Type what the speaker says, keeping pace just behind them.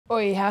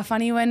Oi, how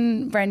funny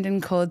when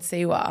Brendan called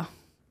Siwa.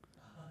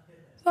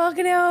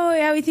 Fucking hell,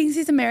 how he thinks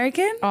he's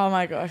American. Oh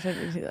my gosh, I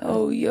did hear that.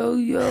 Oh,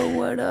 yo,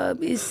 what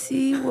up? It's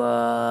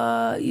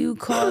Siwa. You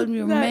called me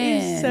your man.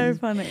 That is so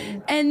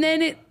funny. And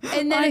then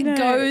it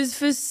goes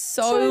for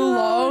so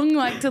long,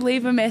 like to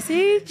leave a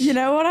message. You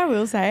know what I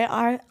will say?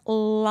 I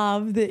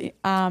love the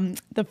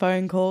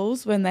phone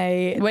calls when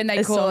a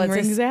call song it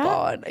rings a out.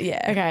 spot.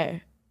 Yeah.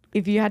 Okay.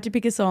 If you had to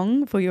pick a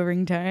song for your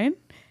ringtone,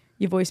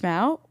 your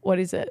voicemail, what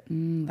is it?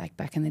 Like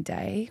back in the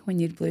day when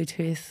you'd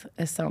Bluetooth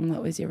a song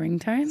that was your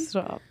ringtone.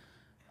 Stop.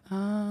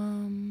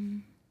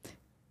 Um,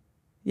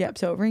 Yep,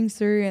 so it rings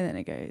through and then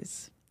it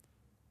goes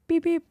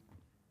beep, beep.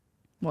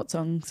 What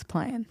song's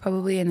playing?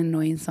 Probably an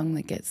annoying song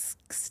that gets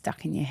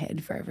stuck in your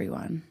head for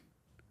everyone.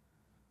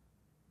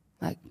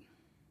 Like,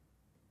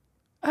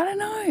 I don't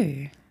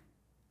know.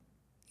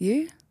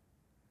 You?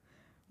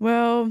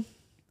 Well,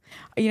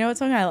 you know what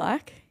song I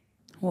like?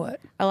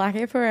 What? I like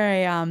it for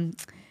a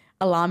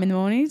alarm in the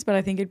mornings, but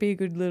I think it'd be a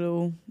good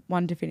little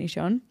one to finish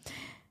on.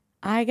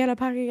 I got a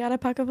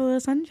pocket full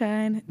of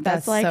sunshine.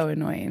 That's like, so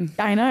annoying.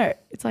 I know.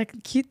 It's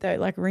like cute though,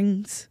 like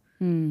rings.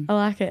 I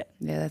like it.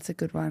 Yeah, that's a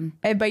good one.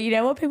 But you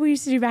know what people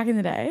used to do back in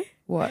the day?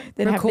 What?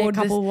 They'd have their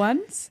couple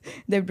ones.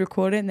 They'd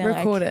record it and they're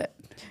like, it.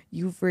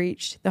 You've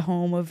reached the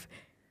home of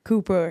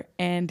Cooper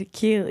and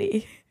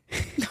Keeley. I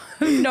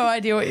have no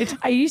idea what you're talking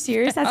about. Are you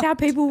serious? That's how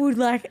people would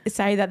like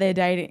say that they're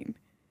dating.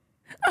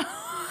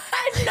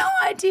 I had no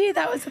idea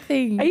that was a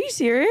thing. Are you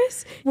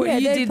serious? What,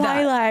 you they'd did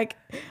play that? like,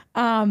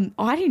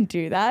 I didn't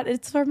do that.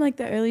 It's from like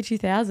the early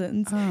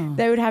 2000s. Oh,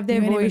 they would have their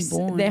you weren't even voice,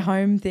 born. their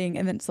home thing,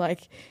 and then it's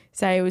like,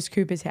 say it was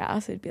Cooper's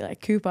house, it'd be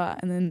like Cooper,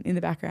 and then in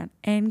the background,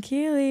 and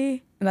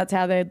Keeley. And that's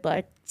how they'd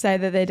like say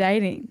that they're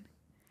dating.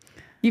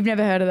 You've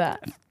never heard of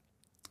that?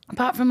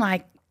 Apart from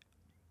like,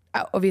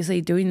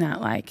 obviously doing that,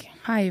 like,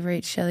 hi, you've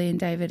reached Shelley and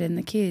David and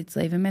the kids,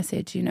 leave a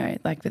message, you know,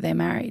 like, but they're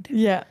married.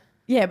 Yeah.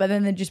 Yeah, but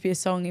then there'd just be a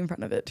song in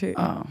front of it too.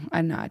 Oh,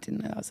 I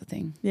didn't know that was a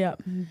thing. Yeah,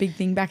 big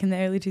thing back in the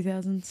early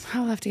 2000s.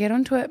 I'll have to get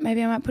onto it.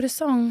 Maybe I might put a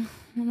song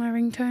on my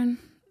ringtone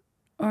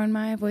or on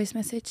my voice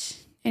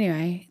message.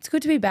 Anyway, it's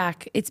good to be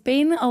back. It's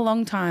been a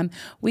long time.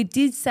 We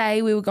did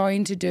say we were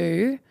going to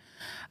do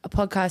a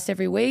podcast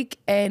every week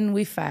and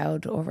we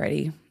failed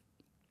already.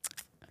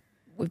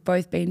 We've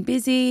both been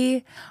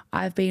busy.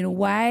 I've been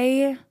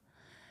away,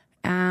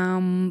 but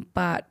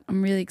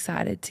I'm really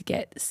excited to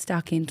get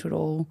stuck into it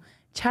all,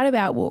 chat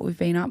about what we've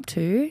been up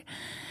to.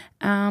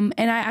 And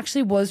I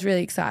actually was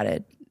really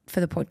excited for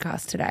the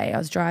podcast today. I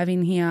was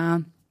driving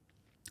here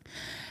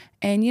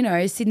and, you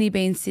know, Sydney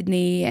being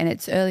Sydney and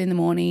it's early in the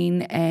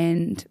morning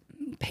and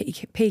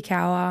peak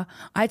hour.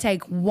 I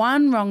take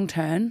one wrong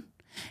turn,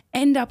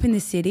 end up in the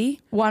city.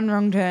 One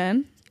wrong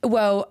turn.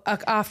 Well,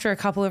 after a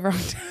couple of wrong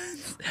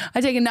turns,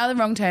 I take another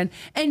wrong turn,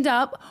 end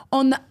up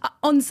on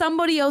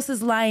somebody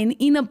else's lane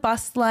in a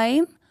bus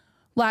lane.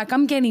 Like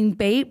I'm getting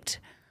beeped.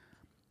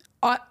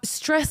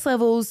 Stress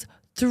levels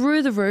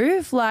through the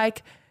roof,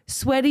 like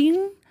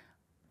sweating.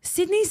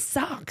 Sydney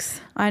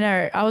sucks. I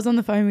know. I was on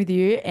the phone with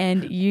you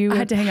and you were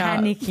had to hang up.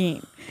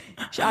 panicking.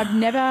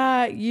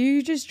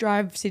 You just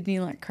drive Sydney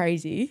like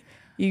crazy.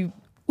 Well,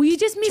 you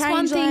just miss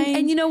one Change thing lanes.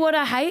 and you know what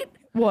I hate?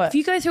 What? If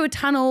you go through a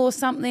tunnel or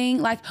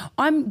something, like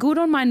I'm good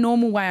on my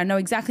normal way. I know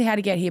exactly how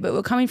to get here, but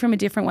we're coming from a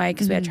different way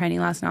because we had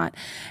training last night.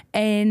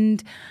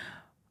 And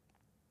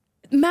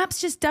Maps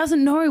just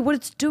doesn't know what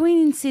it's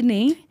doing in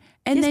Sydney.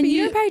 And yes, then but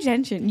you don't pay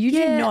attention. You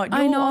do not.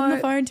 You're on the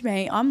phone to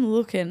me. I'm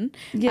looking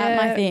at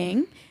my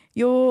thing.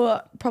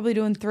 You're probably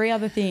doing 3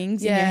 other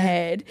things in your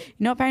head. You're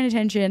not paying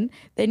attention.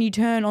 Then you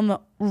turn on the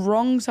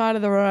wrong side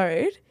of the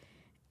road.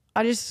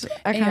 I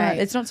can't.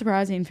 It's not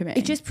surprising for me.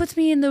 It just puts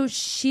me in the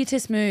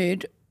shittest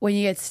mood when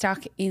you get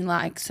stuck in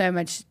like so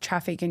much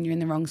traffic and you're in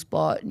the wrong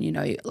spot. And, you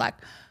know, like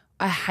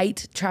I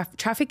hate traffic.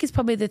 Traffic is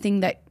probably the thing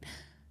that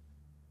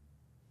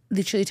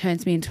literally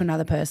turns me into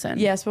another person.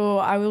 Yes, well,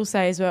 I will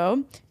say as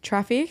well,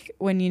 traffic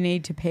when you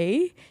need to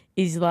pee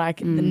is like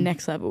the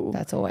next level.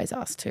 That's always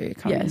us too.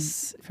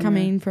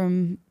 Coming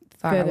from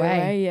far further away.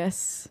 away.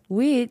 Yes.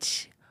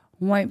 Which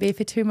won't be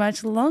for too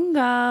much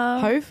longer.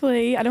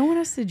 Hopefully. I don't want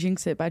us to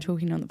jinx it by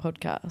talking on the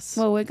podcast.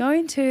 Well, we're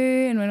going to,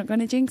 and we're not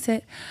going to jinx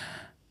it.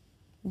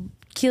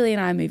 Keeley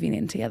and I are moving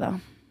in together.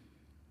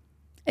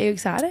 Are you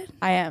excited?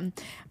 I am.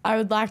 I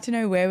would like to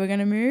know where we're going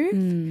to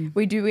move.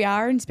 We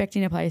are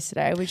inspecting a place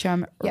today, which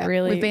I'm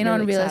really We've been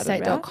really on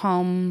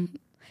realestate.com.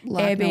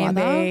 Like Airbnb.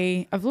 no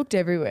other. I've looked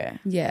everywhere.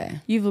 Yeah.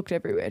 You've looked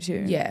everywhere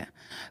too. Yeah.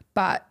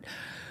 But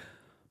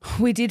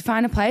we did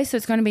find a place. So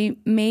it's going to be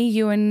me,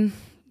 you, Kernick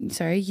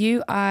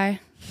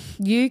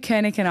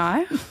and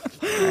I.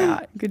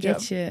 Right. Good job.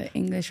 Get your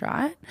English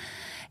right.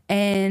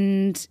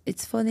 And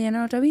it's for the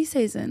NRLW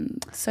season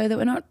so that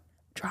we're not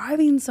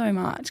driving so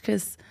much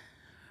because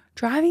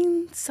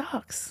driving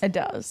sucks. It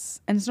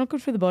does. And it's not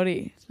good for the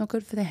body. It's not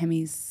good for the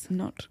hemis.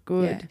 Not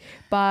good. Yeah.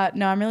 But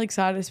no, I'm really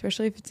excited,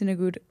 especially if it's in a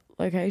good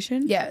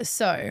location. Yeah,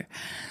 so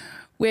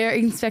we're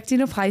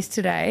inspecting a place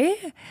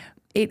today.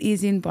 It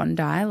is in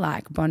Bondi,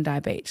 like Bondi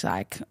Beach,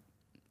 like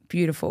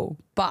beautiful.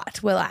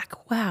 But we're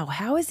like, wow,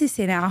 how is this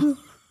in our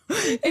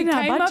It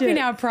came up in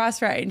our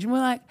price range. And we're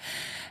like,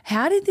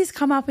 how did this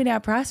come up in our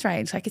price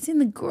range? Like, it's in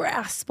the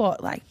grouse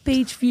spot, like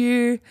beach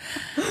view.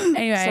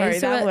 Anyway. Sorry,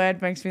 so that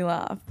word makes me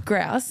laugh.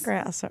 Grouse.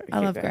 Grouse, sorry. I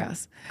love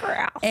grouse.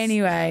 Grouse.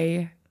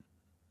 Anyway,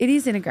 it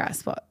is in a grouse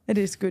spot. It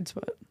is a good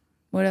spot.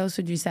 What else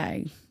would you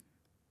say?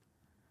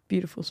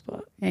 Beautiful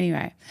spot.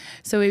 Anyway,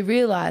 so we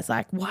realised,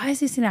 like, why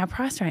is this in our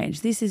price range?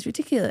 This is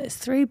ridiculous.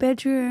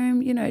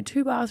 3-bedroom,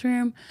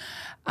 2-bathroom.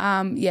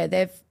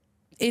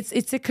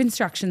 It's a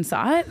construction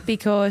site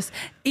because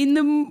in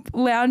the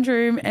lounge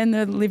room and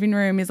the living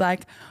room is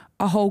like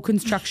a whole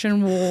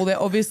construction wall.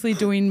 They're obviously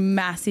doing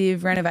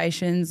massive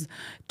renovations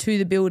to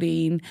the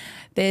building.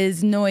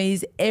 There's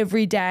noise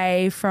every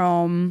day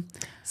from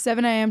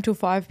 7 a.m. till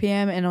 5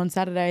 p.m. and on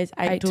Saturdays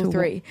 8 till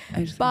 3.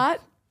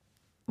 But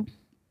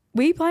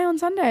we play on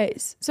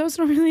Sundays, so it's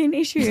not really an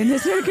issue and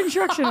there's no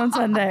construction on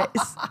Sundays.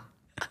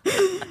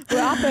 We're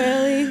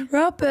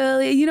up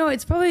early.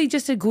 It's probably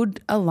just a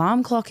good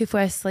alarm clock if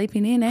we're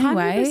sleeping in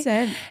anyway.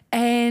 100%.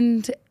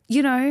 And,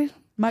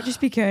 might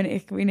just be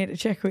Koenig we need to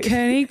check with.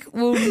 Koenig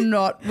will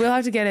not. We'll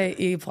have to get our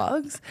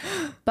earplugs.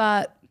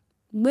 But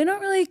we're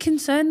not really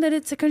concerned that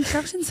it's a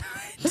construction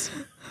site.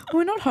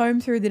 We're not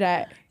home through the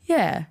day.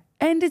 Yeah.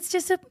 And it's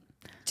just a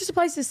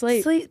place to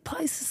sleep.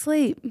 Place to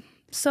sleep.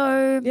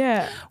 So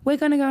yeah, we're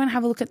going to go and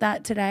have a look at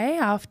that today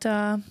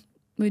after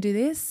we do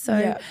this.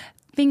 So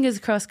fingers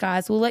crossed,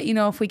 guys. We'll let you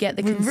know if we get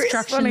the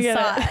construction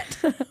site.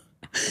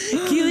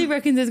 Keeley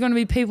reckons there's going to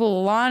be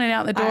people lining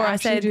out the door. I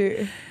said,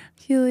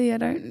 Keeley,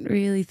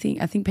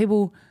 I think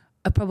people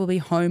are probably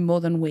home more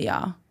than we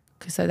are,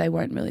 so they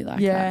won't really like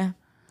that.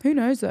 Who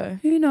knows though?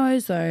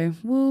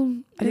 Well,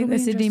 I think the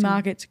Sydney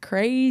market's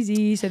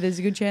crazy, so there's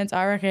a good chance.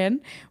 I reckon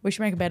we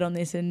should make a bet on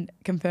this and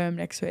confirm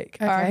next week.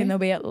 Okay. I reckon there'll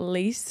be at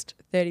least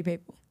 30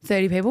 people.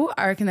 30 people?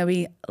 I reckon there'll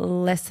be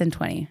less than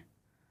 20.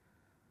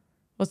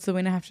 What's the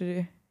winner have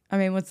to do? I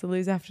mean, what's the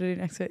loser have to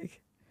do next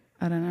week?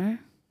 I don't know.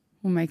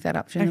 We'll make that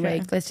up during the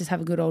week. Let's just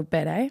have a good old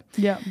bet, eh?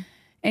 Yeah.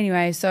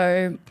 Anyway,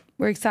 so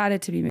we're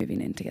excited to be moving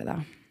in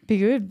together. Be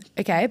good.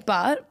 Okay,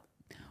 but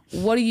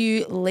what are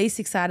you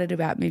least excited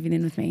about moving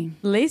in with me?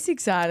 Least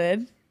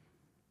excited?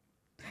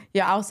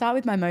 Yeah, I'll start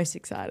with my most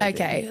excited.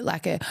 Okay,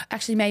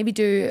 actually maybe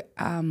do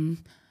a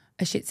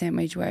shit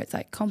sandwich where it's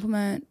like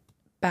compliment,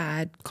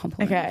 bad,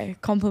 compliment. Okay,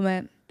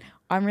 compliment.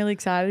 I'm really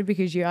excited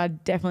because you are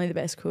definitely the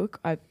best cook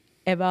I've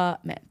ever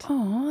met.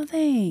 Oh,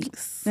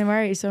 thanks. No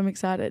worries, so I'm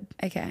excited.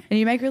 Okay. And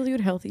you make really good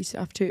healthy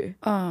stuff too.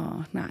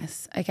 Oh,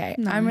 nice. Okay.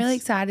 Nice. I'm really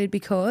excited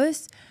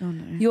because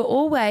you're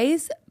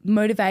always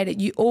motivated.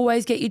 You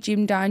always get your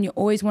gym done. You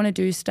always want to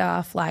do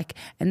stuff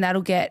and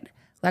that'll get,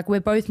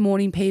 we're both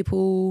morning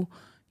people,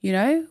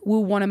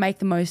 we'll want to make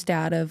the most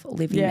out of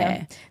living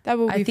there. That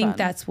will be I think fun.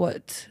 That's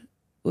what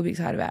we'll be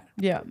excited about.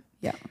 Yeah.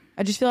 Yeah.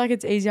 I just feel like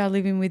it's easier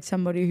living with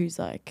somebody who's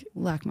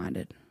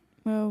like-minded.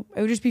 Well, it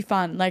would just be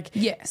fun.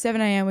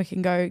 7 a.m. we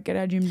can go get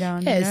our gym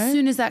done. Yeah, as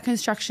soon as that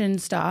construction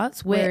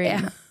starts, we're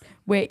in.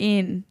 We're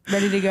in,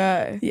 ready to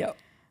go. Yep.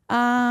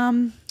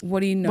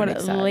 What are you not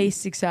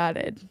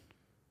excited?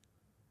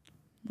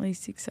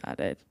 Least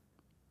excited.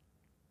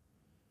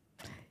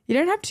 You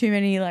don't have too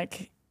many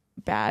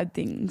bad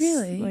things.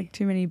 Really?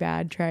 Too many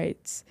bad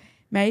traits.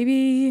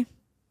 Maybe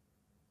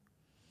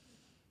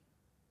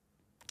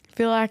I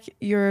feel like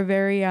you're a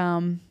very how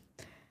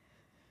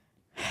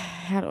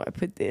do I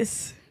put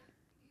this?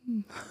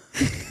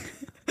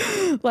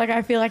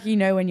 I feel like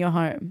when you're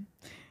home.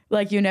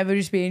 You'll never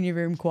just be in your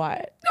room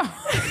quiet.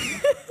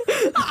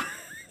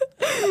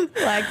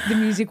 The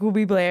music will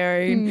be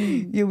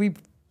blaring. You'll be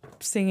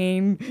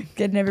singing,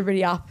 getting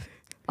everybody up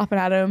and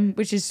at 'em,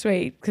 which is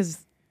sweet because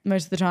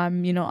most of the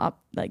time you're not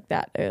up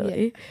that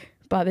early. Yeah.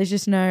 But there's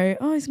just no,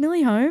 is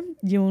Millie home?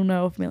 You'll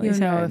know if Millie's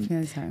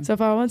home. So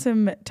if I want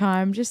some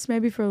time, just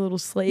maybe for a little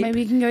sleep.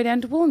 Maybe you can go down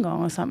to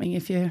Wollongong or something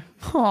if you...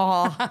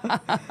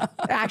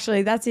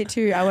 Actually, that's it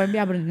too. I won't be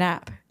able to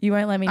nap. You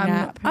won't let me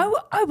nap.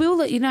 I will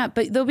let you nap,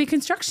 but there'll be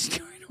construction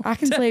going on. I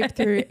can sleep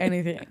through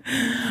anything.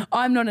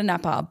 I'm not a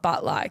napper,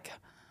 but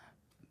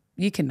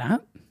you can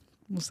nap.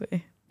 We'll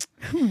see.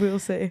 We'll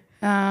see.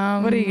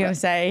 What are you going to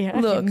say?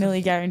 Look,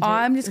 Millie guaranteed.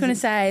 I'm just going to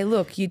say,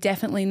 look, you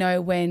definitely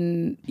know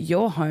when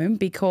you're home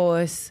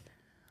because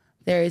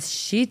there is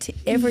shit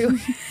everywhere.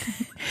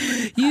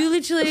 You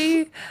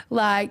literally,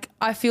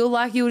 I feel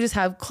like you'll just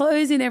have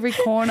clothes in every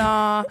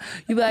corner.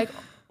 You'll be like,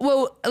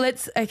 well,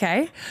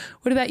 okay.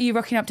 What about you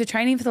rocking up to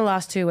training for the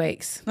last 2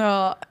 weeks?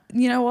 Oh,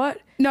 you know what?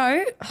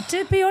 No,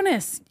 to be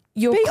honest.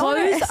 Your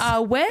clothes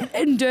are wet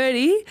and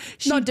dirty.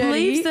 She not dirty,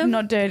 believes them.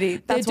 Not dirty.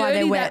 That's why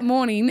they're wet. That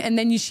morning, and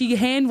then she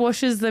hand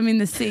washes them in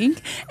the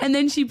sink, and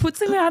then she puts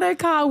them out her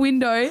car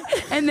window,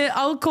 and then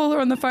I'll call her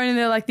on the phone, and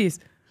they're like this,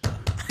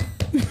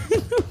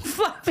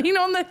 flapping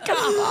on the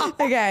car.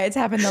 Okay, it's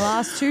happened the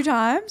last 2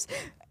 times,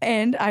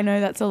 and I know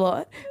that's a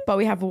lot, but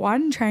we have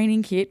one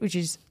training kit, which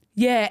is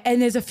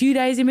and there's a few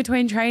days in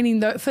between training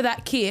though for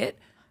that kit.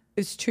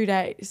 It's 2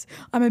 days.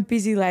 I'm a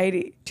busy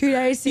lady. 2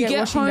 days to get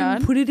washing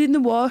done. Put it in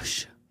the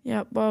wash.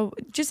 Yeah, well,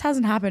 it just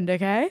hasn't happened,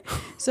 okay?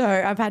 So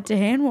I've had to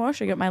hand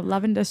wash. I got my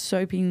lavender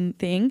soaping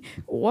thing,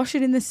 wash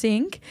it in the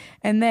sink,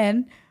 and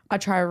then I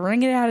try to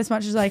wring it out as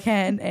much as I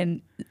can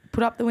and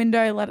put up the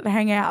window, let it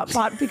hang out.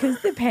 But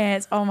because the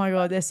pants, oh my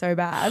God, they're so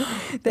bad.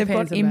 They've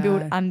got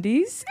inbuilt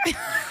undies.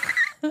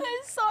 They're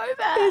so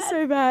bad. They're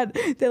so bad.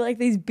 They're like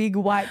these big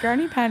white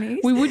granny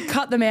panties. We would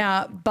cut them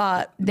out,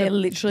 but they're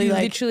literally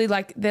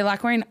like they're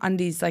like wearing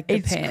undies, like the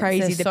it's pants.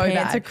 crazy. They're The so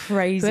pants bad. are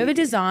crazy. Whoever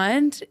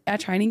designed our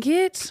training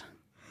kit,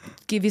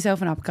 give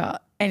yourself an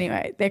upcut.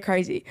 Anyway, they're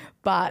crazy.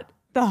 But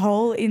the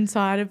whole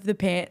inside of the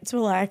pants were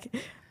like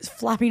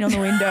flapping on the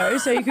window.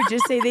 So you could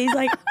just see these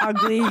like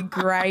ugly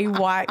grey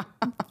white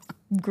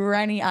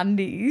granny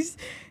undies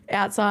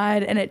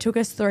outside, and it took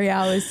us 3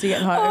 hours to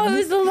get home. Oh, it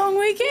was the long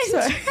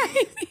weekend.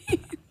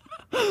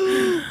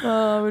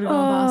 I would have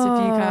gone past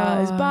a few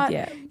cars. But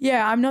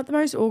yeah, I'm not the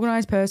most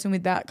organised person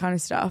with that kind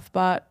of stuff.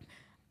 But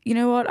you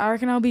know what? I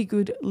reckon I'll be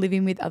good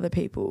living with other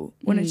people.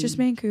 When it's just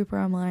me and Cooper,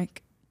 I'm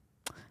like,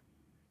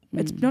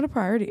 it's not a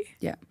priority.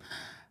 Yeah.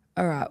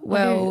 All right.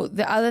 Well,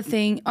 the other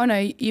thing. Oh no,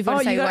 you've got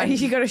to say one.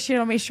 You got to shit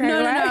on me straight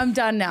away. No, I'm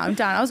done now. I'm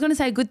done. I was going to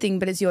say a good thing,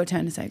 but it's your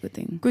turn to say a good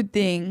thing. Good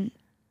thing.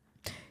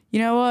 You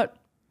know what?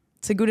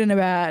 It's a good and a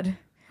bad.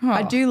 Oh.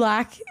 I do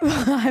like,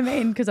 I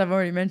mean, because I've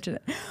already mentioned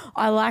it,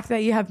 I like that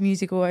you have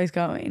music always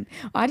going.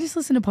 I just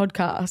listen to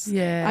podcasts.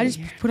 Yeah. I just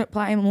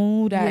play them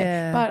all day.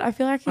 Yeah. But I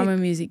feel like I'm a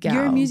music gal.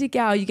 You're a music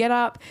gal. You get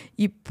up,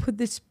 you put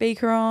the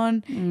speaker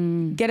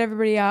on, get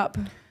everybody up,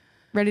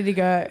 ready to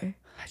go.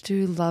 I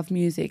do love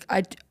music.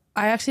 I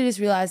actually just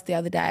realised the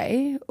other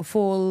day,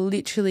 for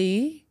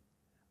literally,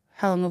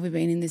 how long have we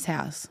been in this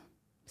house?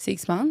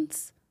 6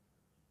 months?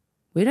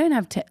 We don't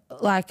have,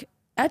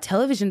 our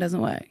television doesn't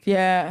work.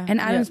 Yeah.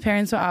 And Adam's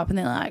parents were up and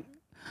they're like,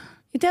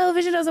 your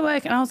television doesn't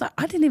work. And I was like,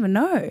 I didn't even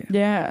know.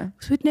 Yeah.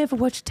 Because we'd never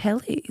watch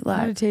telly. Like,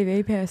 not a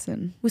TV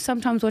person. We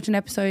sometimes watch an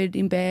episode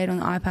in bed on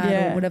the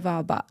iPad or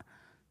whatever, but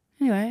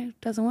anyway,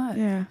 it doesn't work.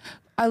 Yeah.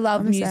 I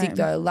love music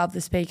though. Love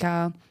the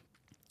speaker.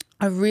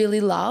 I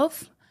really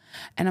love,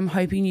 and I'm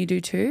hoping you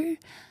do too,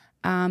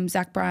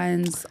 Zach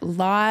Bryan's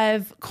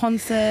live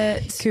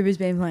concert. Cooper's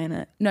been playing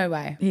it. No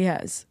way. He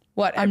has.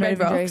 What? I'm not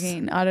even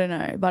joking. I don't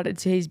know, but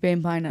he's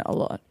been playing it a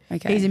lot.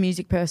 Okay. He's a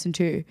music person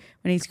too.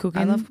 When he's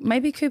cooking,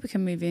 maybe Cooper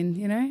can move in.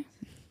 You know,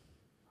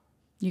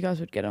 you guys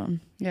would get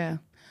on. Yeah.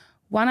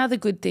 One other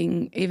good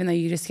thing, even though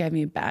you just gave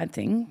me a bad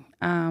thing,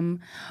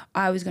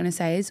 I was going to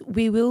say is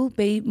we will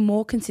be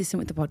more consistent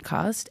with the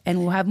podcast and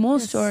we'll have more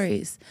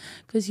stories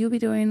because you'll be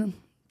doing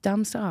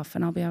dumb stuff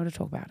and I'll be able to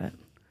talk about it.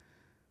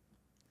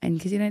 And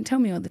because you don't tell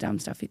me all the dumb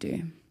stuff you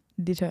do.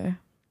 Ditto.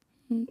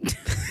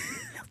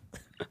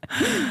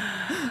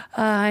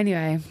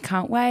 Anyway,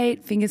 can't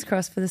wait. Fingers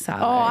crossed for the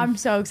Saturday. Oh, I'm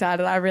so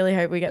excited. I really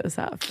hope we get this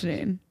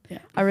afternoon. Yeah.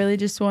 I really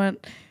just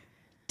want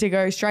to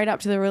go straight up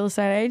to the real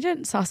estate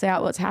agent, suss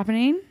out what's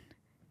happening.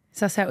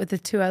 Suss out with the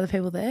 2 other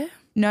people there?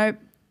 Nope.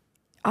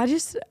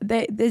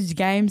 There's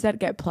games that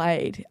get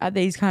played at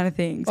these kind of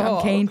things.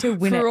 I'm keen to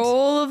win it. For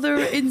all of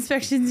the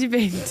inspections you've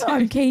been to.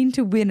 I'm keen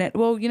to win it.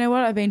 Well, you know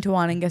what? I've been to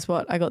one and guess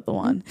what? I got the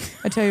one.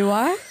 I tell you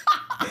why.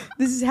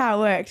 This is how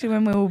it worked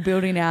when we were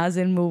building ours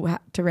and we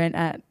had to rent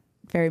at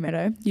Fairy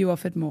Meadow. You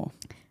offered more.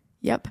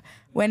 Yep.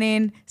 Went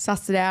in,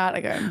 sussed it out.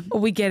 I go,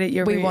 we get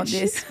it. We want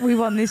this. We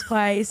want this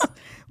place.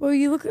 Well,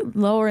 you look at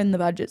lower in the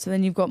budget, so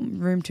then you've got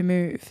room to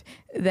move.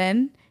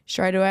 Then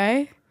straight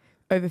away,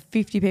 over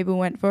 50 people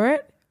went for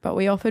it. But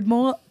we offered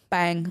more,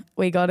 bang,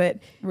 we got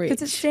it.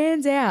 Because it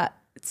stands out.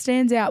 It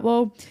stands out.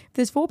 Well, if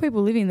there's 4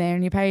 people living there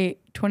and you pay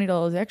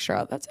 $20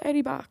 extra, that's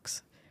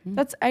 $80.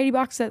 That's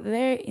 $80 that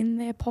they're in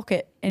their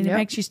pocket and it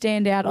makes you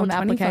stand out on the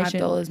application.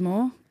 $25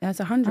 more, that's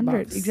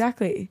 $100.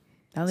 Exactly.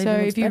 So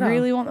if you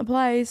really want the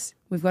place,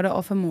 we've got to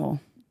offer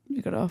more.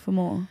 We've got to offer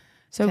more.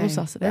 So we'll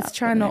suss it out. Let's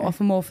try and not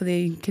offer more for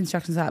the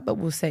construction site, but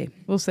we'll see.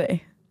 We'll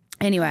see.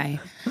 Anyway,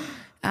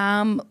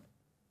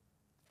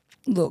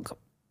 look,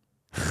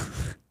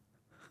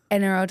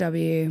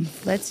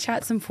 NRLW, let's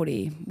chat some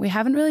footy. We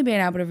haven't really been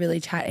able to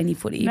really chat any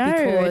footy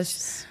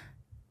because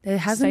there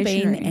hasn't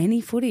been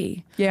any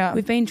footy. Yeah.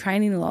 We've been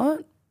training a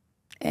lot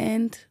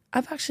and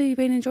I've actually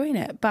been enjoying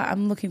it, but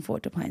I'm looking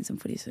forward to playing some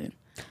footy soon.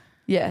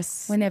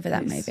 Yes. Whenever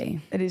that may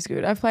be. It is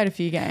good. I've played a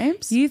few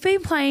games. You've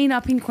been playing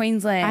up in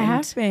Queensland. I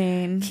have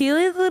been.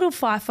 Keely, the little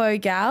FIFO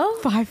gal.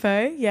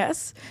 FIFO,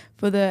 yes.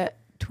 For the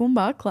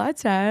Toowoomba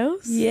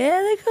Clydesdales. Yeah,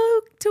 they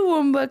call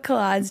Toowoomba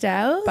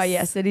Clydesdales. But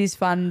yes, it is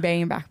fun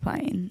being back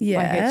playing.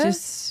 Yeah.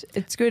 It's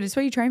good. It's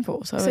what you train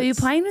for. So you're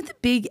playing with the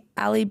big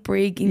Ali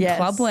Brigg in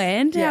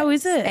Clubland. Yes. How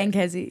is it? And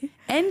Kezi.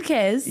 And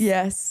Kez.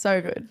 Yes,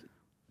 so good.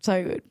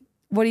 So good.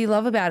 What do you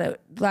love about it?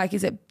 Like,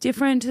 is it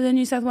different to the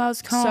New South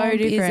Wales comp? So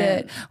different.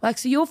 Is it like,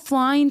 so you're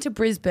flying to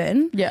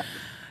Brisbane. Yeah.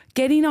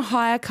 Getting a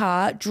hire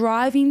car,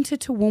 driving to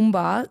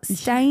Toowoomba,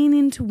 staying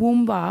in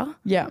Toowoomba.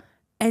 Yeah.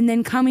 And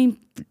then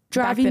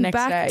driving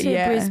back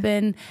to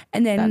Brisbane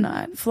and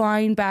then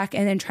flying back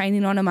and then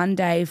training on a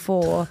Monday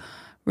for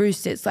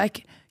Roosters.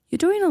 Like, you're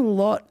doing a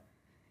lot.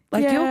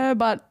 Like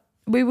but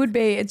we would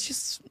be,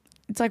 it's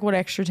it's like what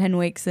extra 10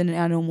 weeks than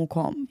our normal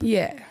comp.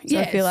 Yeah. So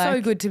I feel it's so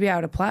like good to be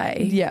able to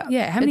play. Yeah.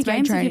 Yeah. How many It's made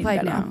games have you training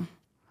played better. now?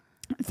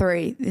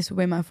 3. This will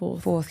be my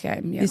fourth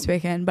Game. Yeah. this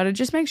weekend. But it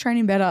just makes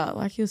training better,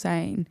 like you're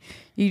saying.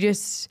 You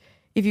just,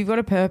 if you've got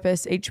a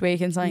purpose each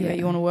week and something that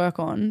you want to work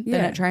on,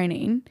 then at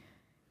training,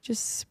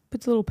 just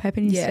puts a little pep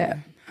in your step.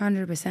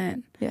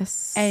 100%.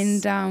 Yes.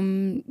 And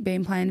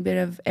been playing a bit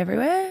of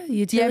everywhere?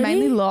 Utility? Yeah,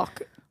 mainly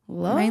lock.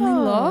 Mainly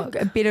lock. A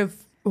Lock. bit of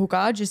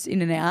hooker, just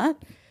in and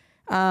out.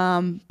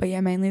 But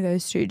yeah, mainly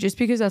those two, just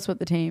because that's what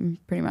the team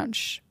pretty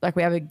much, like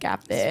we have a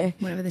gap there.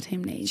 Whatever the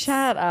team needs.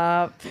 Shut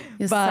up.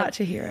 You're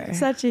such a hero.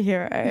 Such a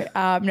hero.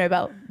 No,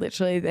 but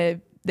literally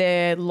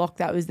their lock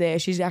that was there,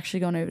 she's actually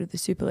gone over to the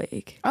Super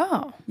League.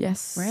 Oh.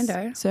 Yes.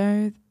 Rando.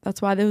 So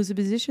that's why there was a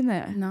position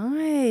there.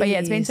 Nice. But yeah,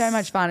 it's been so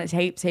much fun. It's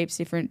heaps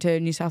different to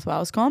New South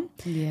Wales comp.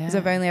 Yeah. Because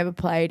I've only ever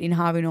played in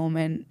Harvey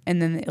Norman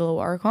and then the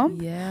Illawarra comp.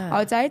 Yeah. I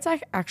would say it's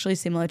like actually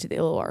similar to the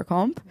Illawarra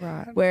comp.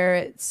 Right. Where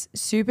it's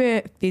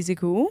super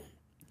physical,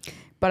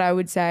 but I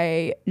would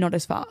say not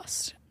as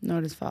fast.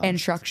 Not as fast. And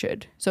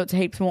structured. So it's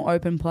heaps more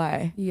open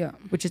play. Yeah.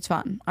 Which is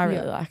fun. I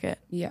really like it.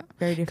 Yeah.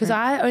 Very different. Because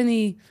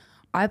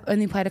I've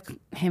only played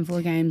a handful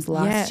of games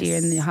last year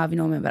in the Harvey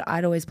Norman, but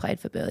I'd always played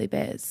for Burleigh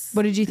Bears.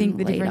 What did you think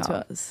the difference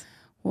was?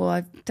 Well,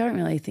 I don't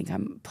really think I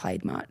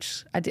played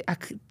much.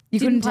 You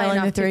couldn't tell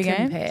in the 3 games?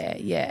 Compare.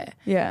 Yeah.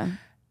 Yeah.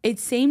 It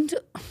seemed...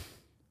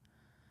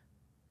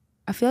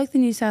 I feel like the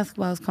New South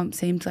Wales comp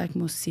seemed like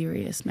more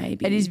serious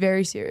maybe. It is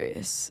very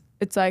serious.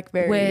 It's like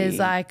very... Whereas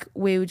like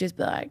we would just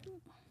be like,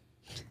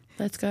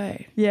 let's go.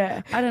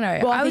 Yeah. I don't know.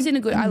 Well,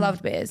 I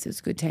loved Bears. It was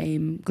a good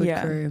team, good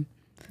crew.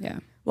 Yeah.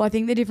 Well, I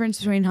think the difference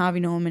between Harvey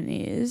Norman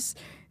is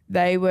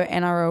they were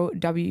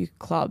NRLW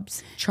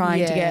clubs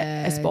trying to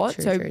get a spot.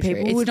 True, so true,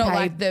 people true. would It's not pay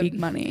like big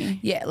money.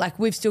 Yeah, like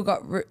we've still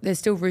got, there's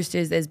still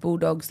Roosters, there's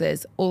Bulldogs,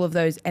 there's all of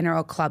those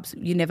NRL clubs.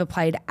 You never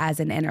played as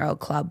an NRL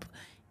club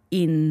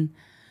in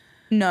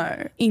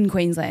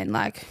Queensland.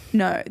 Like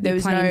no, there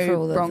was no for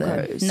all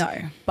Broncos. No.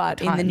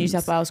 But in the New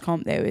South Wales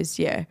comp there was,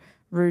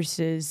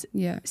 Roosters,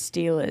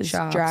 Steelers,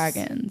 Sharks.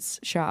 Dragons,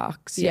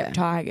 Sharks, Yeah.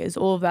 Tigers,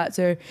 all of that.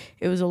 So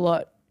it was a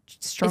lot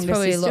stronger. It's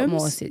probably systems. a lot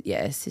more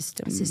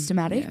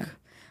systematic. Yeah.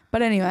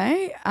 But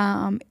anyway,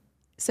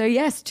 so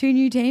yes, 2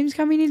 new teams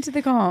coming into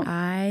the comp.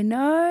 I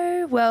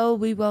know. Well,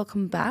 we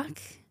welcome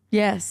back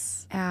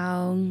Yes.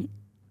 our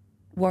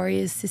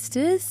Warriors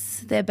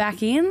sisters. They're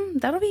back in.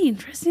 That'll be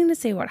interesting to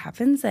see what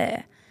happens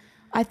there.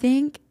 I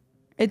think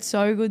it's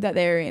so good that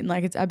they're in.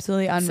 Like, it's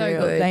absolutely unreal.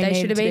 So good. They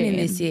should have been in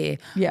this year.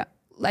 Yeah.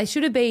 They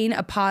should have been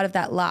a part of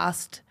that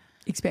last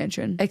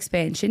Expansion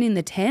in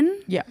the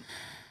 10. Yeah.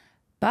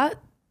 But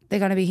they're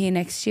going to be here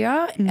next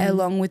year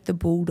along with the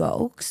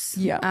Bulldogs.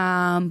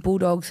 Yeah.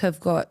 Bulldogs have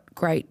got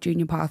great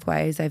junior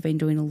pathways. They've been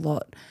doing a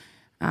lot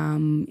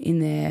in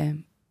their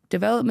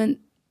development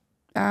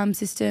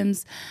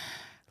systems.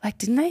 Like,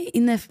 didn't they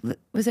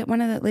was it one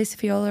of the Lisa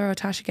Fiola or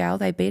Tasha Gale?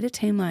 They beat a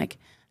team like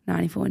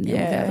 94-0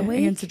 the other week.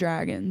 Against the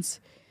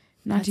Dragons.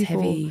 That's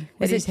 94. heavy.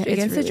 Was it against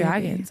really the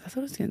Dragons? heavy. I thought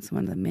it was against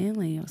one of the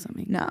Manly or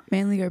something. Nah,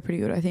 Manly go pretty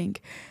good, I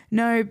think.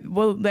 No,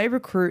 well, they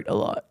recruit a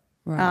lot.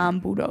 Right.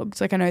 Bulldogs.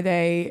 Like, I know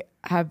they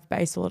have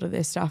based a lot of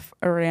their stuff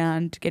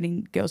around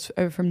getting girls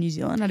over from New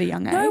Zealand at a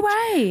young age. No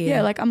way.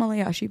 Yeah, like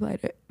Amalia, she played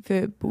it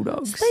for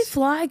Bulldogs. So they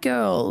fly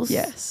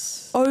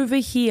girls over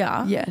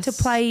here to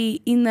play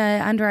in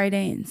the under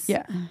 18s.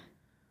 Yeah.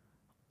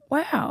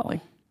 Wow. Like,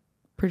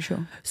 pretty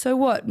sure. So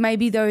what?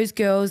 Maybe those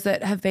girls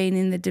that have been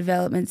in the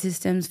development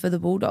systems for the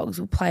Bulldogs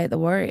will play at the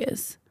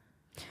Warriors.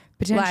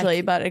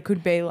 Potentially, but it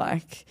could be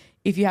like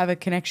if you have a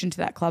connection to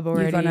that club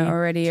already. You've got it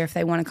already, or if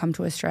they want to come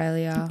to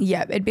Australia.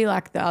 Yeah, it'd be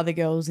like the other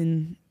girls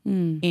in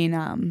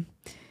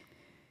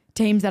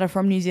teams that are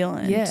from New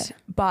Zealand. Yeah.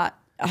 But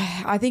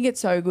I think it's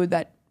so good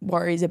that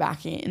Warriors are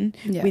back in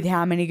with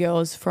how many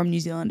girls from New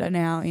Zealand are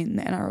now in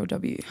the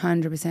NRLW.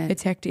 100%.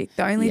 It's hectic.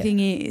 The only thing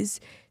is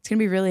it's going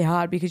to be really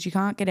hard because you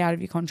can't get out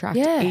of your contract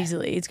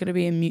easily. It's got to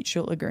be a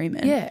mutual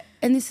agreement. Yeah,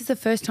 and this is the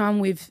first time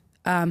we've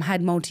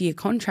had multi-year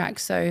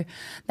contracts. So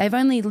they've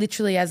only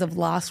literally as of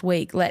last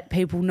week let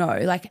people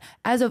know, like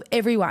as of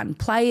everyone,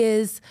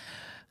 players,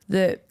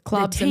 the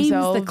clubs the teams,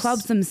 themselves. the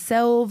clubs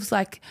themselves,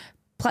 like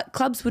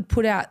clubs would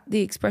put out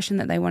the expression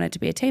that they wanted to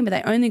be a team, but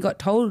they only got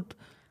told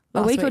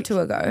a week or two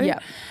ago. Yeah.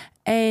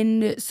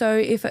 And so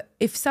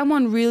if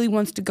someone really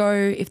wants to go,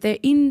 if they're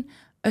in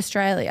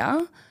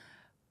Australia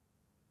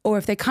or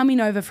if they're coming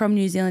over from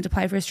New Zealand to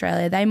play for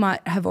Australia, they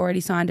might have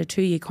already signed a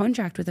 2-year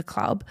contract with a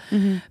club.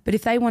 Mm-hmm. But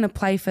if they want to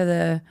play for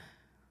the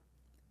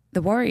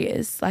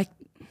Warriors, like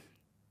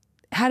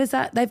how does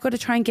that? They've got to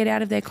try and get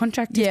out of their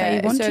contract if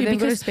they want to. They've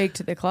got to speak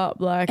to the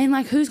club, and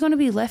who's going to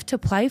be left to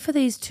play for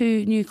these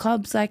 2 new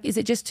clubs? Like, is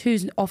it just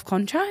who's off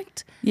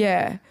contract?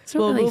 Yeah, it's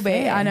not really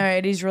fair. Be. I know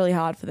it is really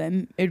hard for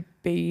them. It'd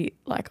be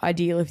like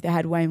ideal if they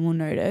had way more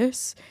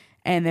notice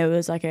and there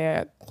was like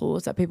a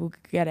clause that people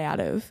could get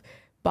out of.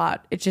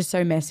 But it's just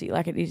so messy.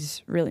 Like, it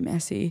is really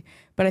messy.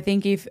 But I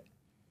think if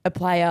a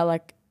player,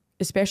 like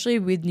especially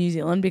with New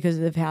Zealand because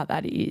of how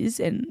that is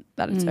and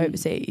that it's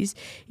overseas,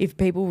 if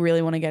people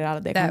really want to get out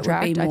of their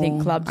contract, I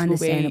think clubs will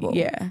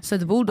be, So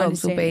the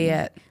Bulldogs will be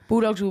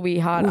Bulldogs will be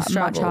harder,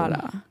 much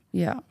harder.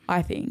 Yeah.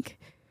 I think.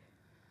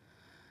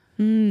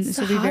 This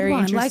will be very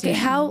interesting.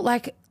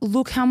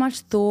 Look how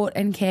much thought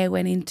and care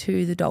went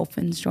into the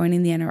Dolphins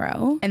joining the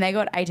NRL. And they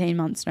got 18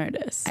 months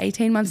notice.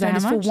 18 months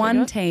notice for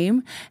one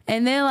team.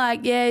 And they're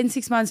like, yeah, in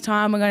 6 months'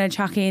 time, we're going to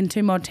chuck in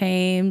 2 more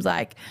teams.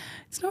 Like,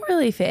 it's not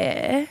really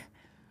fair.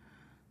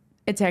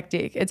 It's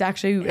hectic.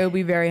 It'll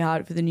be very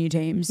hard for the new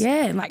teams.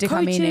 Yeah, like to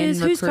coaches, come in and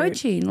who's recruit.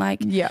 coaching?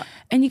 Like, yeah.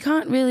 And you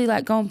can't really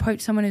like go and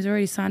poach someone who's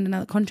already signed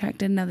another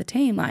contract at another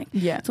team. Like,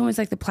 yeah. It's almost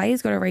like the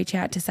players got to reach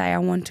out to say, I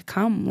want to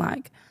come.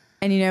 Like,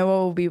 and you know what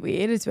will be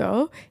weird as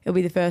well? It'll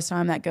be the first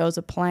time that girls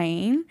are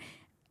playing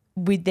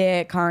with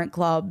their current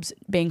clubs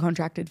being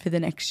contracted for the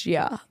next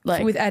year.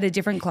 Like at a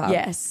different club.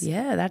 Yes.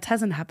 Yeah, that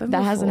hasn't happened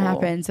before. That hasn't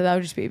happened. So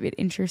that'll just be a bit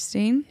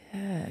interesting.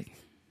 Yeah.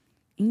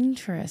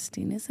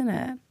 Interesting, isn't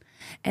it?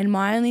 And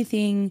my only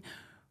thing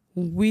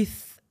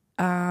with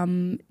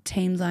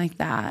teams like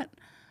that,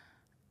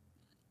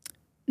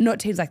 not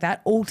teams like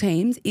that, all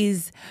teams,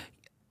 is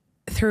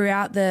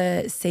throughout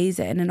the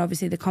season, and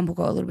obviously the comp will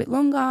go a little bit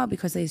longer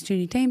because there's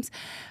junior teams,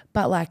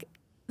 but like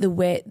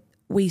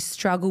we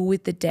struggle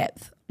with the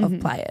depth of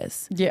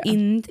players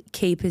in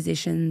key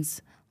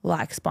positions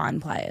like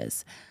spine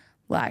players.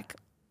 Like,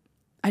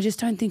 I just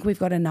don't think we've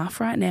got enough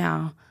right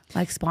now,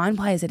 like spine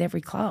players at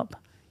every club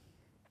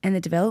and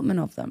the development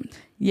of them.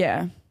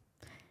 Yeah.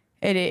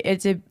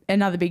 It's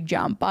another big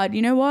jump. But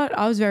you know what?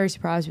 I was very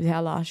surprised with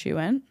how last year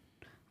went.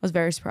 I was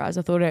very surprised.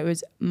 I thought it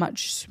was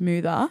much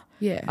smoother.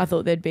 Yeah. I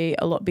thought there'd be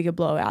a lot bigger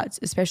blowouts,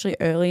 especially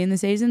early in the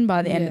season.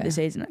 By the end of the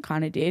season, it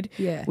kind of did.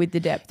 Yeah. With the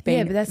depth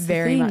being but that's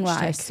very much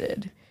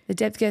tested. The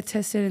depth gets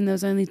tested and there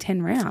was only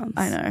 10 rounds.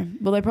 I know.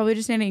 Well, they probably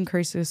just need to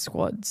increase the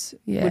squads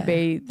would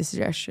be the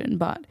suggestion.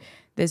 But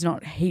there's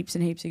not heaps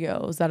and heaps of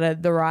girls that are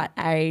the right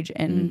age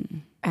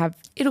and have...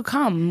 It'll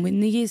come.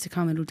 In the years to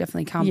come, it'll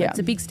definitely come. Yeah. But it's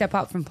a big step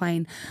up from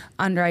playing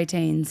under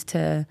 18s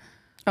to...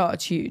 Oh,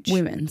 it's huge.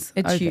 Women's.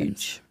 It's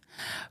huge.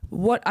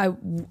 What I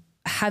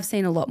have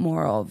seen a lot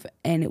more of,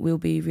 and it will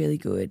be really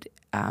good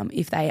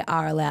if they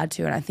are allowed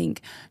to, and I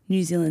think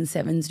New Zealand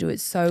Sevens do it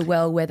so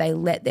well where they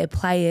let their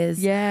players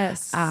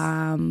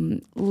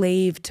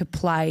leave to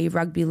play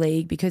rugby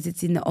league because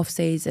it's in the off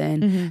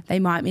season. They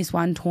might miss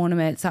one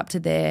tournament. It's up to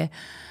their,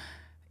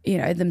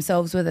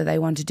 themselves whether they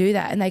want to do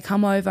that, and they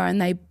come over and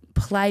they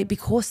play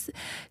because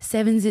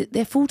Sevens,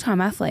 they're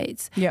full-time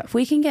athletes. Yeah. If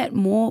we can get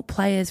more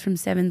players from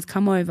Sevens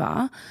come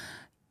over,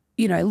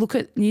 look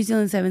at New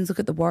Zealand Sevens, look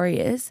at the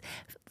Warriors.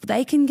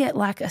 They can get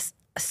like a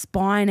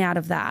spine out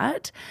of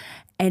that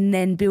and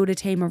then build a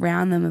team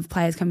around them of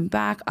players coming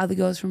back, other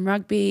girls from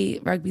rugby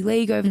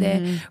league over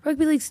there.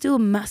 Rugby league's still a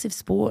massive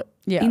sport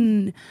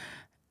in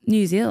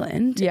New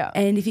Zealand. Yeah.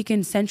 And if you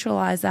can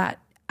centralise that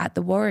at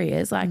the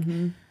Warriors, like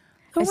they've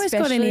almost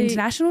got an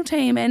international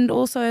team and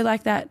also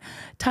like that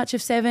touch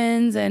of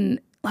Sevens and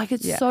like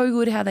it's so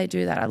good how they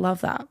do that. I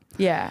love that.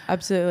 Yeah,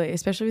 absolutely.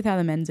 Especially with how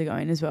the men's are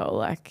going as well.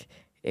 Like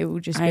it will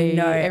just be,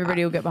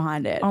 everybody will get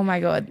behind it. Oh my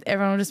God.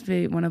 Everyone will just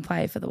want to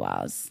play for the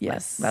Wales.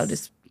 Yes. Like, they'll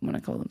just want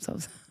to call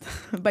themselves.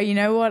 But you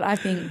know what I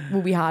think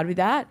will be hard with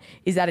that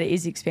is that it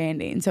is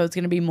expanding. So it's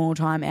going to be more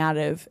time out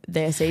of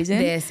their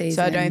season.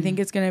 So I don't think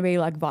it's going to be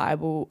like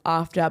viable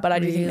after, but I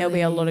do think there'll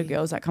be a lot of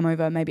girls that come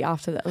over maybe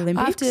after the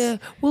Olympics.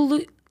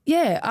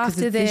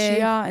 After this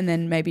year and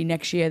then maybe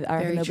next year I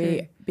reckon there'll be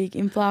a big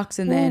influx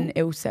and then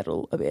it will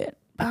settle a bit.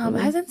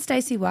 Hasn't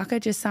Stacey Walker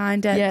just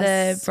signed at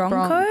the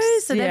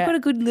Broncos? So they've got a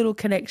good little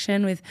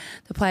connection with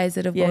the players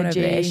that have gone over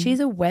there.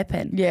 She's a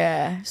weapon.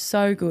 Yeah.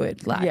 So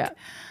good.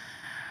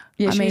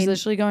 She's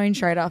literally going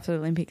straight after the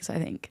Olympics, I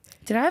think.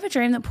 Did I have a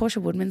dream that Portia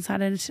Woodman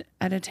started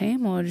at a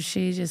team or did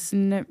she just...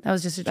 Nope. That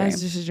was just a dream? That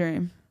was just a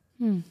dream.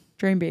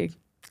 Dream big.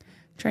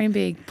 Dream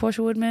big.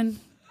 Portia Woodman,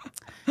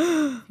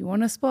 if you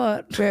want a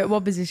spot.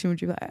 What position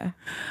would you play her?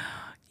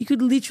 You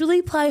could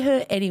literally play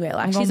her anywhere.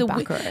 Like she's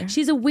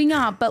a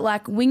winger, but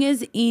like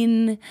wingers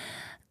in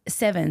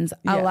Sevens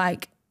are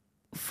like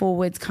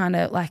forwards kind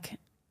of like...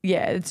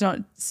 Yeah, it's not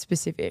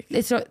specific.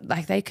 It's not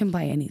like they can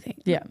play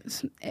anything. Yeah.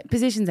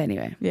 Positions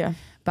anyway. Yeah.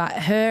 But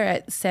her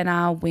at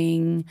centre,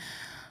 wing,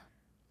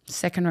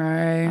 second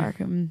row, I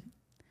reckon.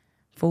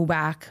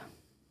 Fullback.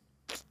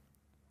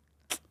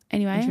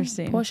 Anyway,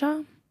 interesting.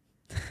 Portia,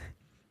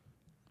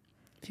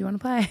 if you want to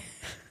play.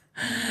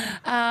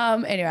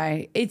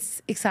 Anyway,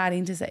 it's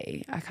exciting to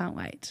see. I can't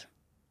wait.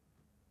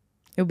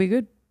 It'll be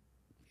good.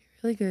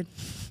 Really good.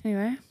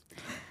 Anyway,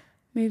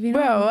 moving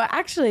on. Well,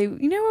 actually,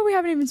 you know what we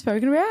haven't even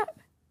spoken about?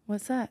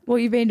 What's that? What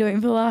you've been doing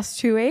for the last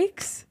 2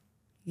 weeks?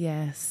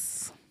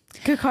 Yes.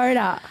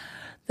 Kokoda.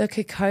 The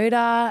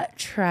Kokoda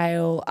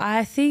Trail.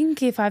 I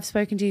think if I've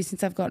spoken to you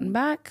since I've gotten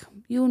back,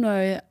 you'll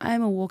know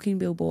I'm a walking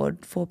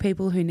billboard for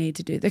people who need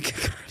to do the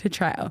Kokoda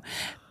Trail.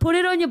 Put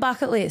it on your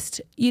bucket list.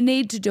 You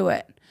need to do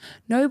it.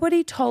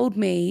 Nobody told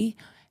me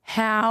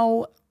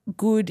how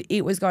good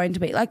it was going to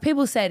be. Like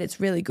people said it's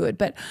really good,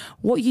 but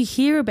what you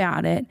hear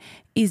about it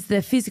is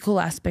the physical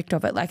aspect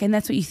of it. Like, and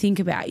that's what you think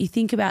about. You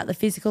think about the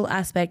physical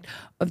aspect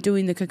of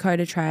doing the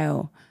Kokoda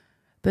Trail,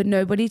 but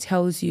nobody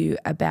tells you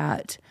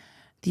about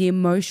the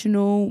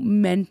emotional,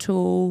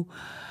 mental,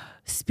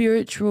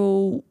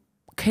 spiritual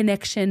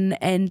connection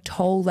and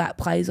toll that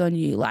plays on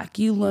you. Like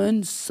you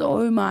learn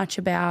so much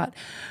about,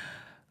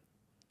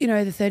 you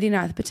know, the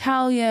 39th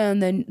Battalion,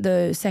 then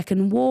the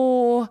Second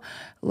War,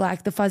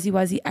 like the Fuzzy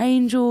Wuzzy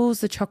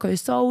Angels, the Choco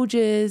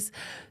Soldiers,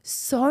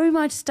 so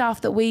much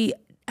stuff that we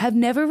have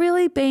never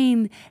really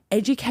been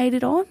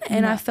educated on.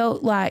 And I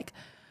felt like,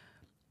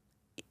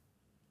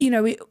 you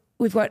know,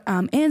 we've got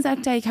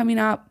Anzac Day coming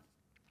up,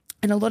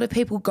 and a lot of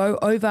people go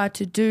over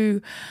to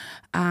do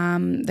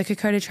the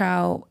Kokoda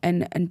Trail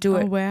and do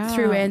it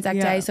through Anzac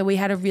Day. So we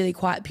had a really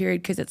quiet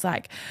period because it's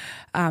like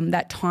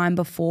that time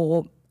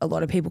before a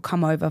lot of people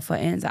come over for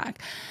Anzac.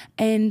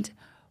 And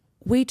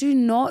we do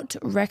not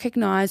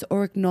recognise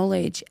or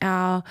acknowledge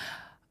our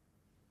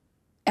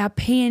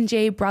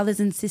PNG brothers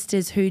and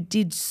sisters who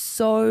did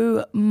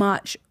so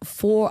much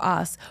for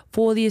us,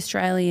 for the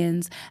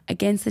Australians,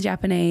 against the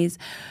Japanese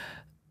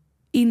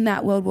in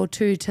that World War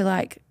II to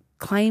like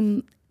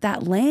claim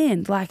that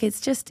land. Like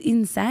it's just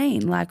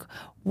insane, like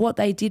what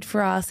they did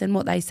for us and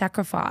what they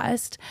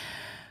sacrificed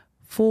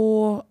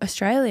for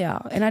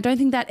Australia. And I don't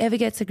think that ever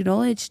gets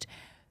acknowledged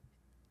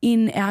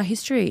in our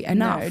history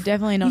enough. No,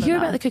 definitely not. You hear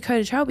about the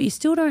Kokoda Trail, but you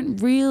still don't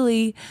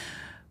really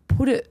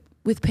put it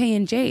with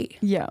PNG.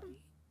 Yeah.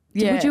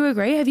 Would you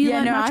agree? Have you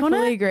learned much on it? I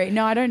fully agree.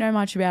 No, I don't know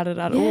much about it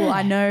at all.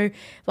 I know,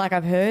 like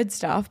I've heard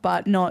stuff,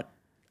 but not,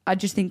 I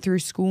just think through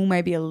school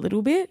maybe a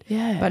little bit.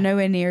 Yeah. But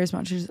nowhere near as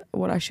much as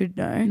what I should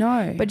know.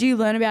 No. But do you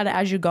learn about it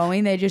as you're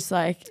going? They're just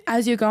like...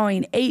 As you're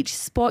going, each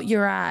spot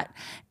you're at,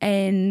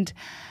 and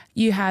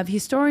you have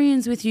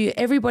historians with you.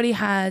 Everybody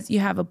has, you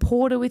have a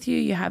porter with you,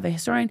 you have a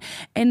historian.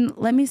 And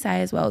let me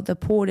say as well, the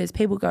porters,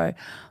 people go,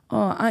 oh,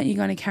 aren't you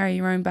going to carry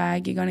your own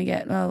bag? You're going to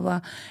get blah, blah,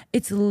 blah.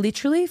 It's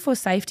literally for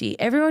safety.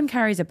 Everyone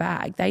carries a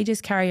bag. They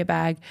just carry a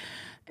bag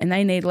and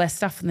they need less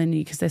stuff than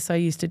you because they're so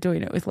used to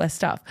doing it with less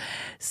stuff.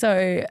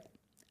 So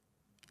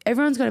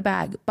everyone's got a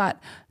bag,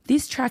 but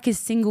this track is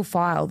single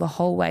file the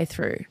whole way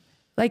through,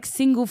 like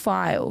single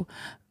file.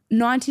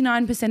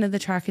 99% of the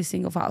track is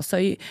single file.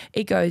 So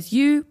it goes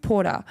you,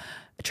 porter,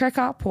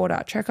 trekker,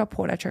 porter, trekker,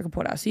 porter, trekker,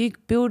 porter. So you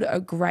build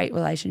a great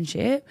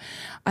relationship.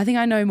 I think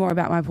I know more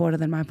about my porter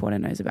than my porter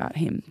knows about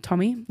him.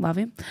 Tommy, love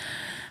him.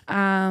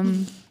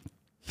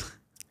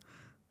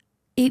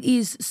 It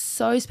is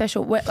so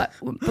special. Like,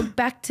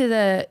 back to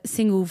the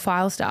single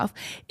file stuff.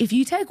 If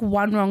you take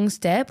one wrong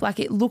step, like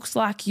it looks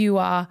like you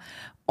are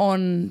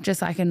on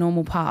just like a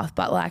normal path,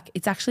 but like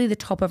it's actually the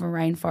top of a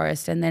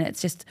rainforest and then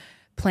it's just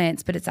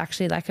plants, but it's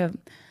actually like a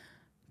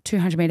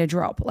 200-meter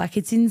drop. Like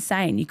it's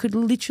insane. You could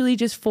literally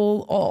just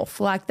fall off.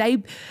 Like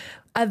they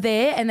are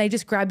there and they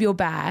just grab your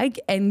bag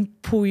and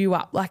pull you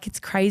up. Like it's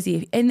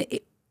crazy. And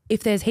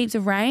if there's heaps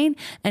of rain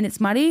and it's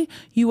muddy,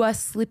 you are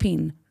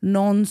slipping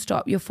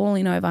non-stop. You're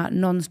falling over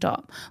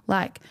non-stop.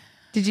 Like,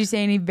 did you see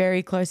any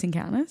very close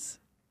encounters?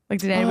 Like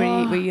did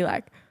anybody, were you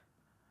like,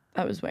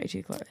 that was way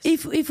too close?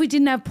 If we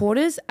didn't have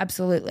porters,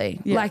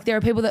 absolutely. Yeah. Like there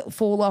are people that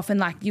fall off and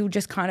like you'll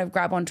just kind of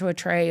grab onto a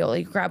tree or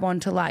you grab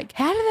onto like.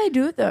 How do they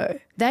do it though?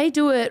 They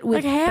do it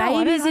with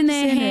babies in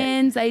their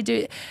hands. They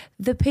do.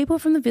 The people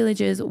from the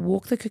villages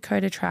walk the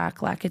Kokoda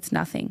track like it's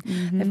nothing.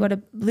 Mm-hmm. They've got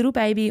a little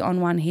baby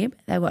on one hip.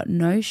 They've got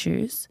no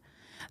shoes.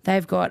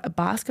 They've got a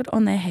basket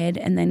on their head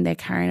and then they're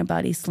carrying a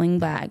bloody sling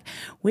bag.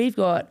 We've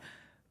got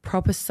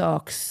proper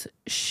socks,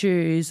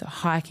 shoes,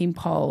 hiking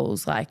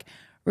poles, like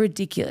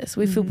ridiculous.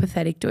 We feel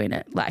pathetic doing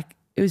it. Like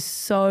it was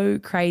so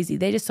crazy.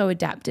 They're just so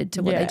adapted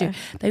to what they do.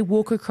 They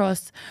walk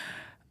across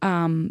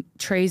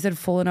trees that have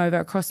fallen over,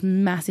 across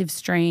massive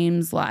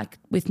streams, like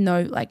with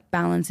no like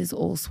balance is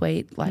all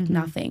sweet, like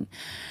nothing.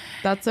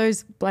 That's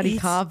those bloody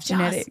calf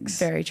genetics.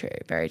 Very true,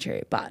 very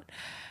true. But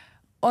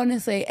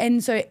honestly,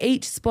 and so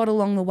each spot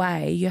along the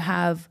way you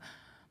have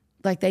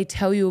like they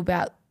tell you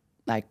about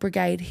like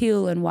Brigade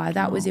Hill and why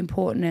that was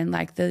important and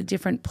like the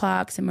different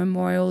plaques and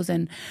memorials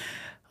and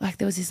like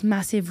there was this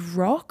massive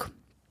rock.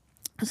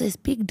 It was this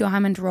big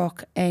diamond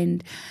rock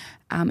and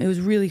it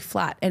was really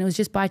flat and it was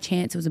just by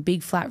chance. It was a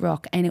big flat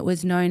rock and it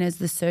was known as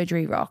the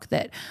surgery rock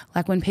that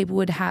like when people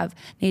would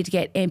need to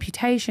get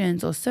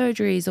amputations or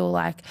surgeries or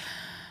like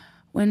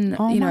when,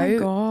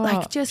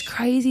 like just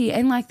crazy.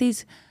 And like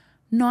these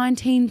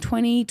 19,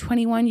 20,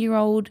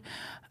 21-year-old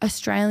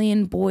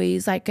Australian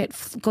boys like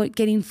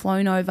getting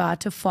flown over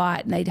to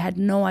fight and they'd had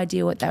no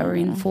idea what they were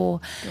in for.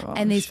 Gosh.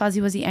 And these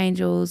Fuzzy Wuzzy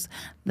Angels,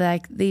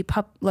 like the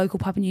local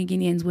Papua New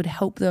Guineans would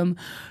help them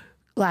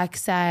like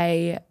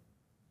say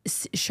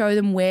show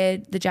them where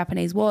the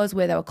Japanese was,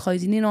 where they were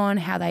closing in on,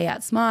 how they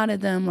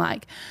outsmarted them,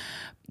 like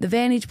the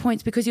vantage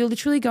points, because you're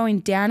literally going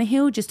down a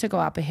hill just to go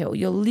up a hill.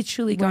 You're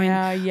literally going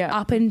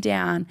up and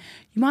down.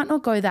 You might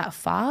not go that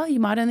far. You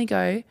might only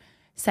go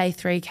say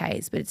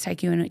 3Ks, but it's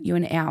taking you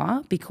an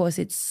hour because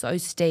it's so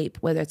steep,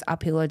 whether it's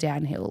uphill or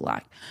downhill.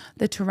 Like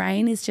the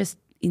terrain is just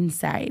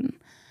insane.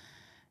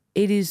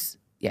 It is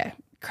yeah,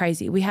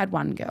 crazy. We had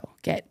one girl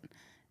get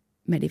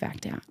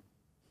medevaced out.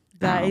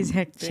 That is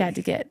hectic. She had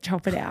to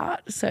chop it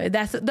out. So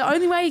that's the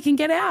only way you can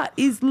get out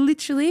is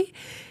literally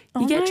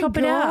chop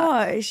it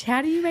out. Gosh,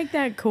 how do you make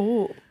that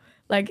call?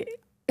 Like,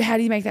 how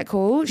do you make that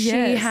call? Yes.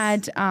 She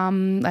had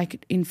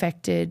like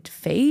infected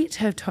feet.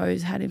 Her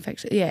toes had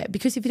infection. Yeah,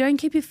 because if you don't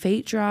keep your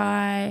feet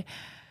dry,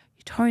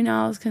 your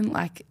toenails can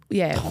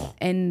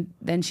and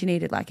then she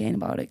needed like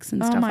antibiotics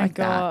and stuff like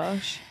that. Oh my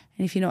gosh.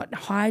 And if you're not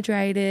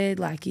hydrated,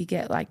 like you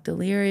get like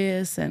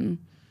delirious and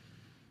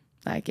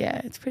like,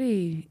 it is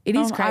crazy. I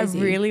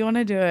really want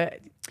to do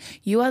it.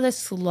 You are the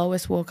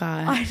slowest walker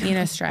in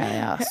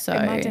Australia. So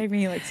it might take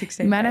me like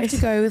 16 you might days. have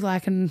to go with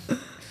like a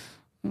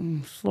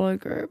slow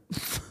group.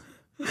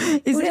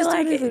 Is there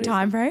like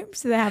time frames?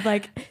 So they have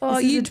like,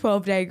 this is a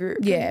 12-day group.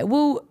 Yeah.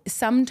 Well,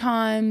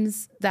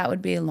 sometimes that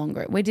would be a long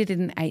group. We did it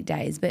in 8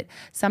 days, but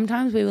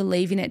sometimes we were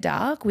leaving at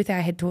dark with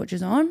our head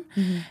torches on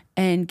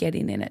and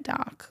getting in at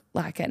dark,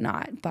 like at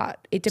night.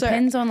 But it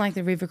depends on like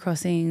the river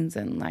crossings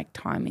and like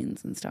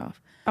timings and stuff.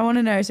 I want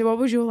to know. So what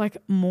was your like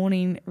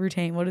morning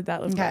routine? What did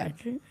that look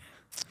like?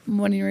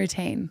 Morning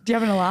routine. Do you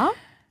have an alarm?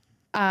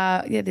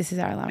 Yeah, this is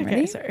our alarm. Okay,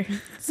 Ready? sorry.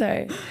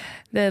 So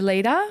the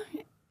leader,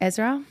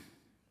 Ezra,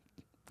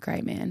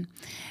 great man.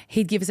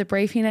 He'd give us a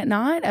briefing at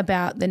night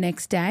about the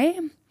next day.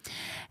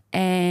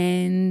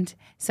 And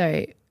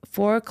so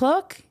 4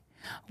 o'clock,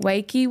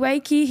 wakey,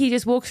 wakey. He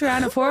just walks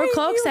around at 4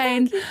 o'clock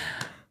saying,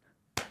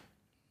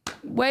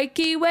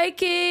 wakey,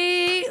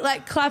 wakey,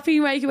 like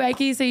clapping, wakey,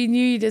 wakey. So you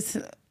knew you just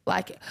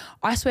like,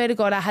 I swear to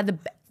God, I had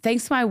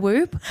thanks to my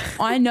whoop,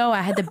 I know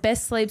I had the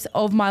best sleeps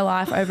of my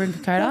life over in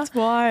Kokoda. That's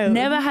wild.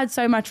 Never had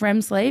so much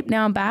REM sleep.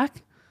 Now I'm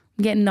back.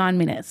 I'm getting 9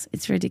 minutes.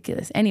 It's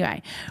ridiculous.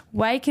 Anyway,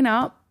 waking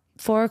up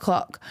 4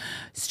 o'clock.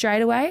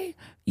 Straight away,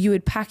 you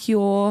would pack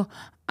your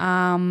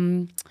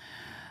sleeping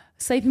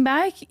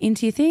bag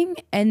into your thing,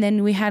 and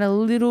then we had a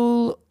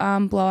little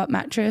blow-up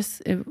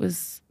mattress. It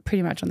was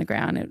pretty much on the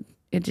ground.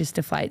 It just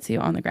deflates you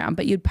on the ground,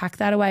 but you'd pack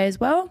that away as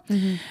well.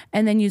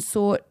 And then you'd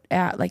sort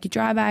out like your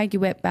dry bag,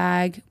 your wet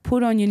bag,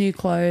 put on your new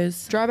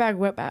clothes. Dry bag,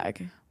 wet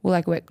bag. Well,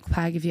 like wet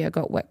bag if you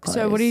got wet clothes.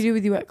 So what do you do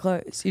with your wet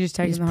clothes? You just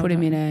take them put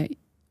them in a...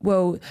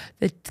 Well,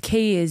 the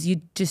key is you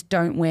just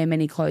don't wear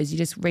many clothes. You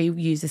just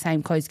reuse the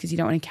same clothes because you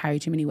don't want to carry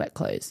too many wet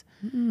clothes.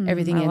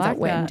 Everything ends up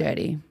wet and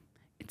dirty.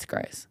 It's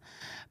gross.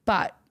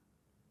 But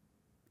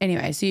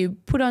anyway, so you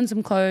put on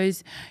some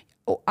clothes.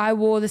 I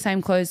wore the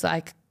same clothes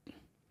like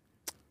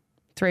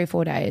 3 or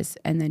 4 days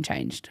and then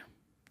changed.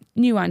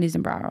 New undies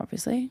and bra,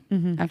 obviously.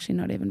 Actually,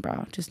 not even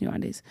bra, just new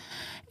undies.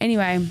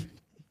 Anyway,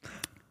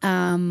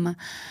 so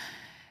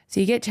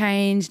you get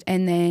changed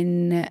and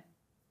then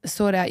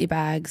sort out your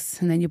bags,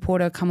 and then your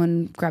porter come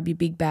and grab your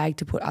big bag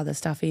to put other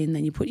stuff in.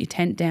 Then you put your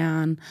tent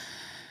down,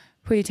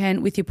 put your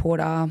tent with your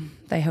porter.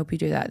 They help you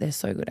do that. They're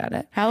so good at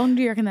it. How long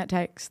do you reckon that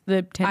takes,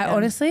 the tent I down?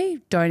 honestly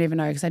don't even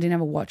know because I didn't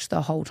have a watch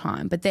the whole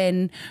time. But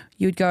then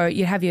you'd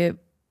have your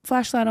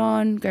flashlight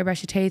on, go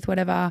brush your teeth,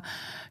 whatever.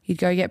 You'd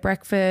go get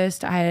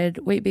breakfast. I had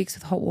Wheat Bix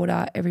with hot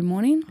water every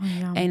morning,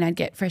 and I'd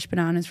get fresh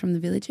bananas from the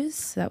villages.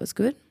 So that was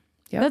good.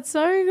 Yep. That's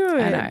so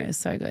good. I know, it was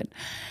so good.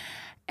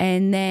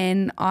 And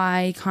then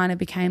I kind of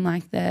became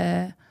like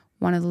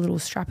one of the little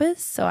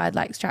strappers. So I'd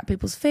like strap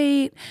people's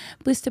feet,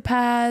 blister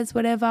pads,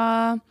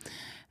 whatever.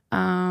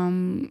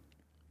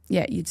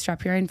 You'd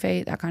strap your own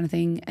feet, that kind of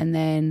thing. And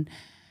then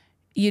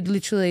you'd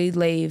literally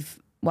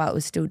leave while it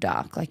was still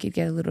dark. Like you'd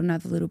get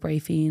another little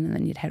briefing and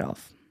then you'd head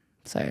off.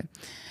 So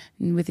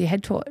with your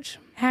head torch.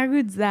 How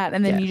good's that?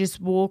 And then you just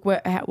walk.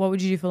 What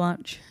would you do for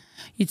lunch?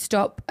 You'd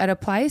stop at a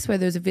place where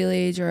there was a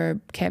village or a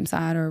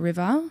campsite or a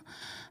river.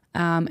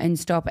 And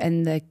stop,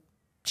 and the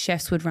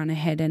chefs would run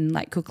ahead and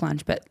like cook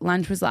lunch. But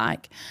lunch was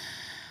like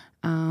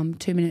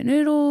 2-minute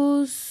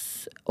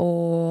noodles,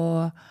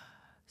 or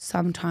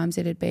sometimes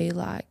it'd be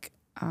like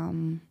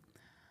spam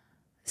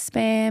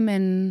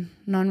and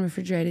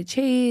non-refrigerated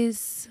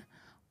cheese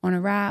on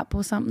a wrap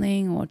or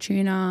something, or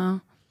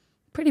tuna.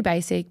 Pretty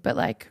basic, but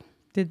like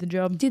did the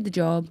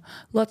job.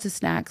 Lots of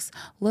snacks,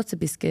 lots of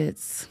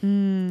biscuits,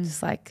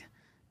 just like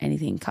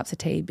anything, cups of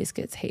tea,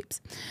 biscuits,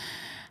 heaps.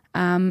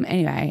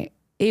 Anyway,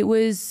 it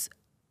was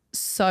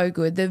so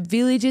good. The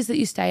villages that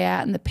you stay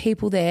at and the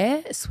people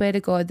there, I swear to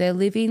God, they're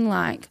living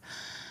like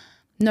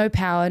no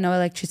power, no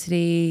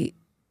electricity,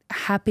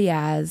 happy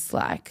as,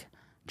 like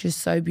just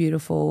so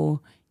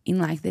beautiful in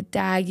like the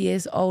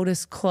daggiest,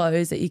 oldest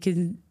clothes that you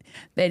can,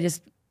 they're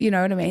just, you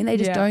know what I mean? They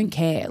just don't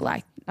care.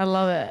 Like, I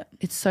love it.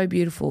 It's so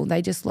beautiful.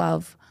 They just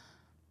love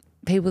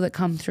people that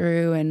come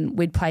through, and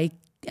we'd play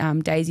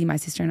Daisy, my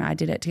sister and I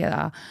did it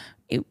together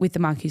with the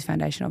Mark Hughes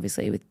Foundation,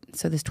 obviously.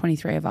 So there's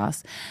 23 of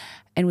us.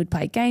 And we'd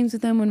play games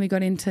with them when we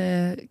got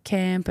into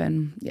camp,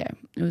 and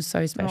it was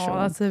so special. Oh,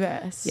 that's the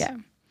best. Yeah,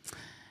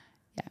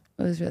 it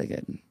was really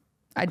good.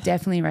 I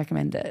definitely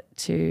recommend it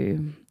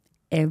to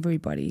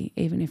everybody,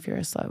 even if you're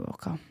a slow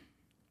walker.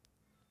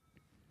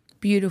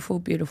 Beautiful,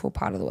 beautiful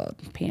part of the world,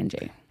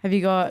 PNG. Have you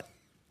got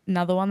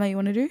another one that you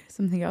want to do?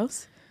 Something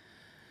else?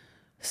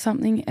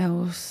 Something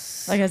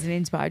else. Like, has it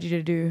inspired you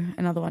to do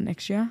another one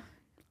next year?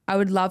 I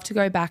would love to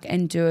go back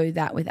and do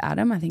that with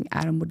Adam. I think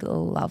Adam would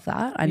love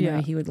that. I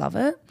know he would love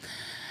it.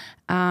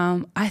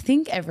 I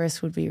think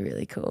Everest would be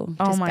really cool.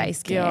 Oh just my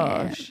base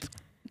camp gosh.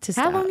 to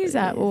How long is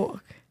that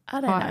walk?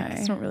 I don't know.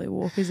 It's not really a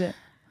walk, is it?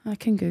 I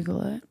can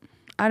Google it.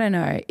 I don't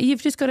know.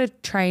 You've just got to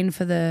train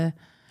for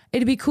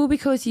it'd be cool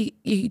because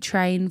you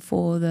train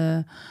for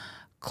the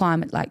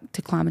climate, like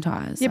to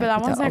climatize. Yeah, but that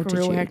with one's the like real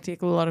altitude.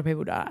 hectic. A lot of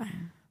people die.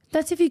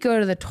 That's if you go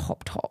to the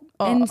top.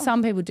 Oh. And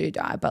some people do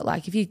die, but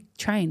like if you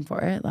train for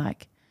it,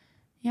 like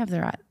you have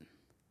the right.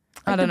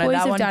 Like I don't know.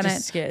 That one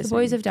just scares me. The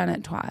boys have done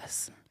it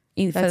twice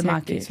for the That's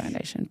Marquise hectic.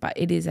 Foundation, but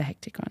it is a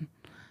hectic one.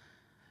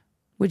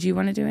 Would you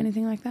want to do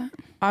anything like that?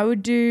 I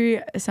would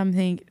do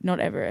something, not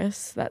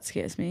Everest. That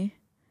scares me.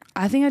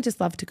 I think I'd just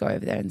love to go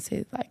over there and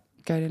see, like,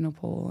 go to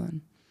Nepal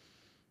and.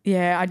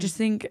 Yeah, I just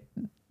think,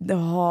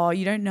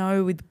 you don't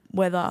know with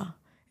weather.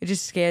 It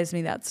just scares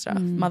me, that stuff.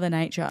 Mother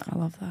Nature. I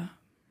love that.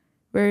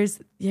 Whereas,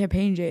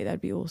 PNG,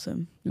 that'd be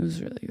awesome. It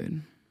was really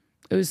good.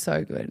 It was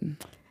so good.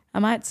 I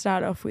might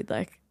start off with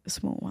like a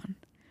small one.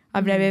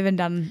 I've never even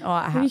done.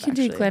 I have. You can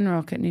do actually.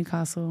 Glenrock at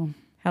Newcastle.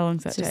 How long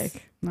does that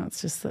take? No,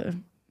 it's just the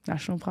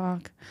national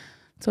park.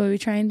 That's what we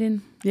trained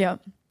in. Yeah,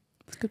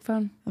 It's good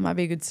fun. that might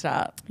be a good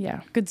start.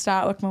 Yeah. Good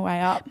start. Work my way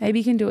up. Maybe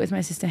you can do it with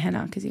my sister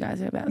Hannah because you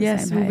guys are about the same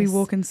pace. Yes, we'll be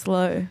walking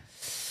slow.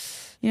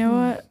 You know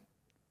what?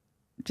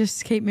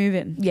 Just keep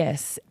moving.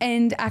 Yes.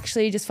 And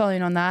actually, just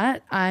following on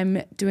that,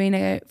 I'm doing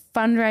a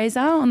fundraiser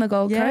on the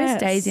Gold Yes. Coast.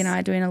 Daisy and I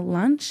are doing a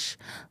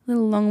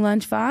little long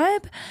lunch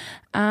vibe.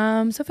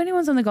 So if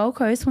anyone's on the Gold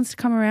Coast wants to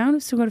come around,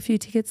 we've still got a few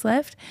tickets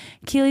left.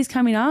 Keely's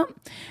coming up.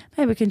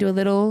 Maybe we can do a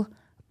little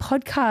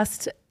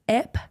podcast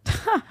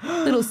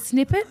little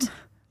snippet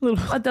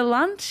at the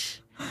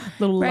lunch.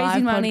 Little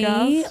Raising live money.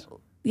 podcast.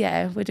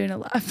 Yeah, we're doing a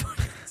live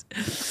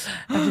podcast.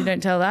 Actually,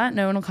 don't tell that.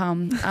 No one will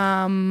come.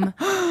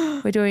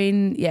 We're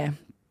doing,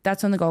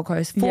 that's on the Gold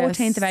Coast.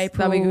 14th of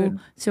April. That'll be good.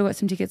 Still got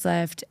some tickets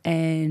left.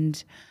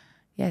 And,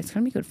 it's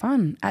going to be good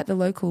fun at the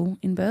local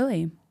in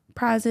Burleigh.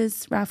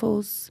 Prizes,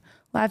 raffles,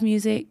 live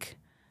music,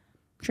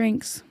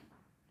 drinks,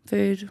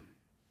 food,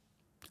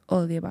 all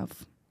of the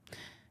above.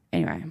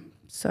 Anyway,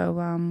 so,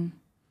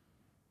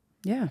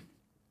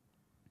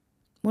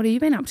 what have you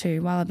been up to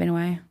while I've been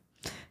away?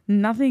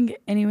 Nothing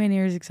anywhere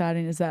near as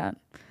exciting as that.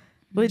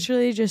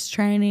 Literally just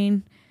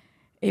training,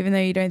 even though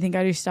you don't think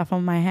I do stuff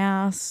on my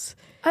house.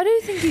 I do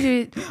think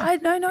you do. I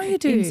know you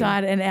do.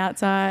 Inside and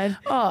outside.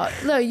 Oh,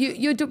 no,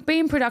 you're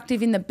being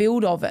productive in the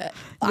build of it.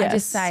 I'm Yes.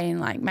 just saying,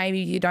 like, maybe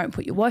you don't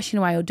put your washing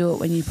away or do it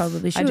when you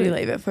probably should. I do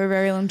leave it for a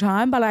very long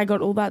time, but I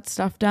got all that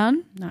stuff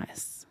done.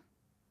 Nice.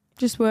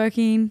 Just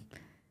working.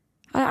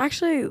 I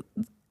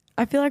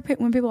feel like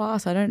when people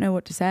ask, I don't know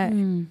what to say.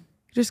 It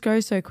just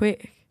goes so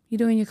quick. You're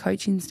doing your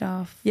coaching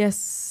stuff.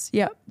 Yes.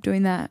 Yep.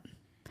 Doing that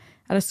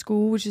at a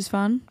school, which is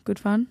fun. Good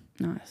fun.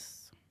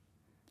 Nice.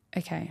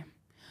 Okay.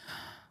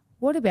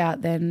 What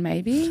about then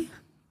maybe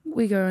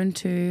we go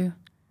into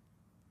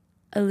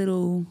a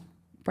little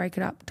break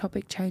it up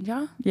topic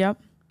changer? Yep.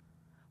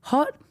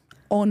 Hot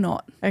or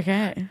not?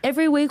 Okay.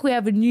 Every week we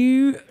have a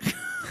new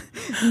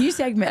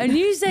segment. a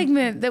new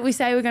segment that we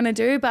say we're going to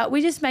do, but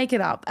we just make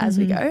it up as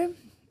we go.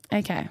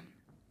 Okay.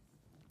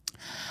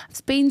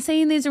 I've been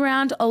seeing these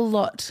around a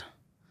lot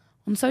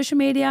on social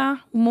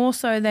media, more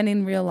so than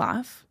in real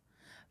life,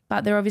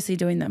 but they're obviously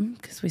doing them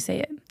because we see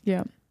it.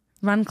 Yeah.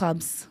 Run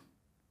clubs.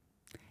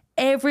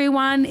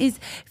 Everyone is,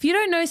 if you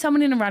don't know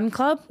someone in a run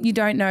club, you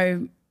don't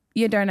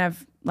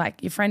have,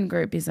 like, your friend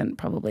group isn't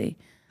probably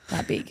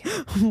that big.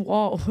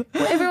 Whoa. Well,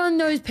 everyone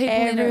knows people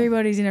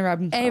Everybody's in a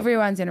run club.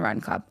 Everyone's in a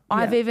run club. Yeah.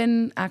 I've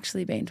even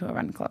actually been to a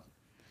run club.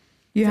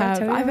 You Did I have.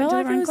 tell you I I feel went to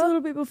like the it run was a club?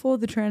 little bit before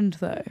the trend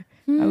though.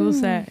 I will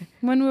say.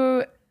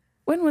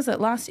 When was it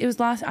last? It was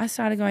last. I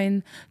started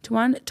going to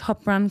one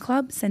top run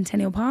club,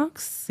 Centennial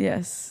Parks.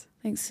 Yes.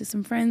 Thanks to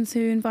some friends who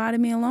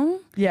invited me along.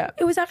 Yeah.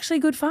 It was actually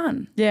good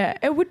fun. Yeah,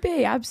 it would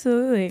be,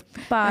 absolutely.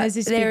 But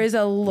there is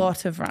a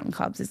lot of run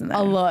clubs, isn't there?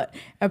 A lot.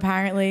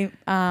 Apparently,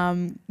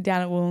 down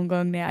at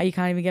Wollongong now, you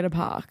can't even get a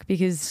park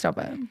because Stop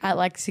it. at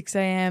like 6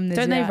 a.m.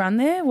 Don't they run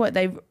there? What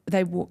they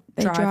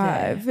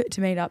drive there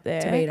to meet up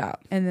there. to meet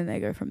up. And then they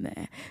go from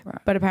there. Right.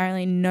 But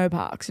apparently no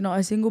parks. Not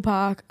a single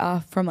park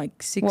from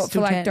like 6 What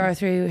to for 10. like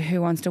Dorothy who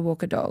wants to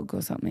walk a dog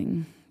or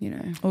something, you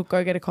know? Or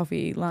go get a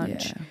coffee,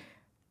 lunch. Yeah.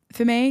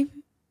 For me,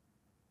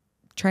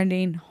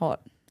 trending, hot.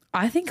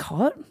 I think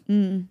hot.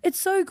 It's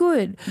so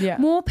good. Yeah.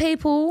 More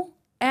people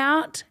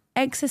out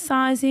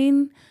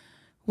exercising,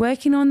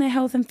 working on their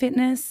health and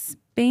fitness,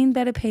 being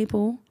better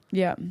people.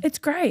 Yeah. It's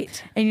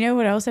great. And you know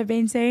what else I've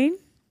been seeing?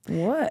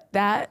 What?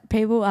 That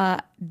people are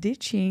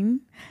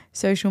ditching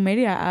social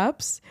media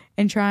apps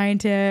and trying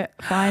to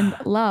find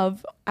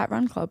love at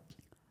Run Club.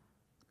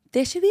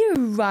 There should be a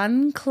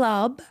run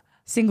club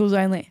Singles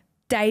only.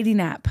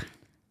 dating app.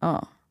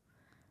 Oh.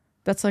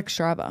 That's like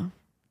Strava.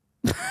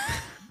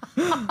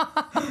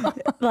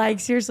 Like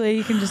seriously,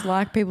 you can just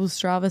like people's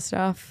Strava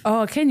stuff.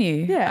 Oh, can you?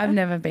 Yeah. I've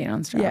never been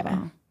on Strava.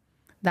 Yeah.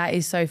 That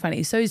is so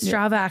funny. So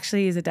Strava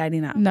actually is a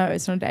dating app. No,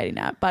 it's not a dating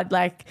app, but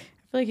like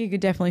I feel like you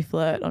could definitely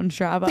flirt on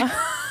Strava.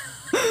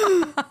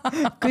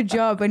 Good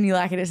job. When you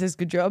like it, it says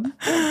good job.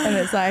 And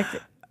it's like,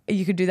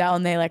 you could do that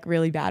on their like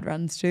really bad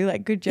runs too.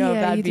 Like, good job.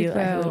 Yeah, That'd you be did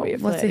like a little well.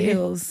 bit Lots of flirty.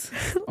 hills.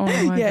 Oh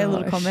my Yeah, gosh.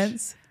 little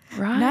comments.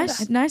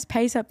 Right. Nice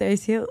pace up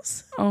those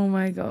hills. Oh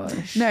my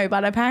gosh. No,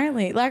 but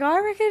apparently, like, I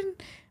reckon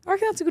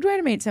that's a good way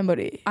to meet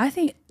somebody. I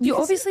think you're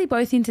obviously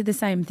both into the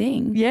same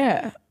thing.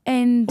 Yeah.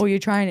 And Or you're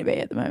trying to be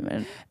at the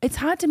moment. it's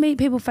hard to meet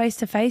people face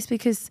to face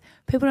because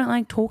people don't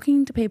like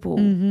talking to people.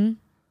 Mm-hmm.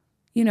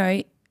 You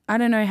know, I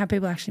don't know how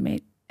people actually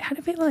meet. How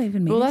do people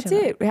even meet Well, each that's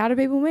other? it. How do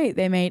people meet?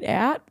 They meet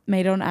out,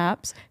 meet on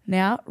apps,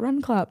 now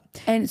run club.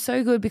 And it's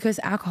so good because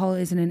alcohol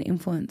isn't an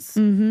influence.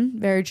 Mm-hmm.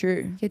 Very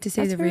true. You get to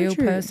see That's the very real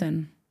true.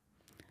 person.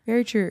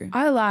 Very true.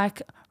 I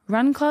like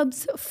run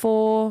clubs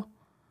for...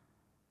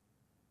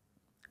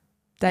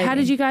 Dating. How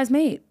did you guys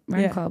meet?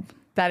 Run Yeah. club.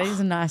 That is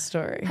a nice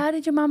story. How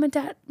did your mum and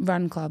dad...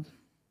 Run club.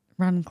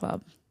 Run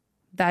club.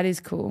 That is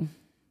cool.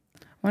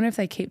 Wonder if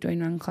they keep doing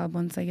run club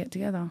once they get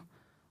together.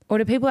 Or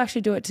do people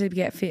actually do it to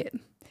get fit?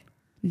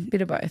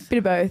 Bit of both. Bit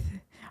of both.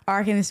 I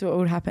reckon this is what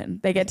would happen.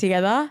 They get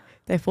together,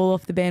 they fall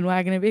off the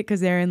bandwagon a bit because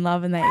they're in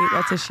love and they eat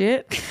lots of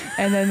shit.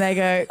 And then they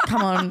go,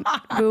 come on,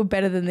 we're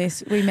better than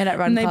this. We met at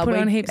Run And they Club. put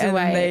on Week, heaps of and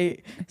then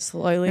weight. they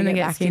slowly And get they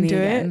get back skinny into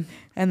again. it.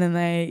 And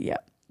then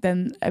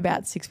then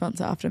about 6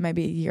 months after,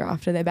 maybe a year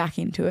after, they're back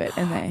into it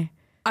and they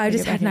I they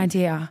just get had back an in.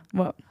 idea.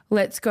 What?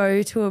 Let's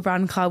go to a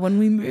run club when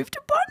we move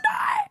to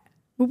Bondi.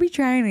 We'll be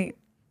training.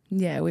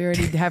 Yeah, we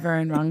already have our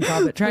own run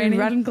club at Training. training.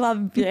 Run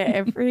Club, yeah,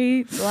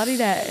 every bloody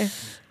day.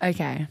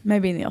 Okay.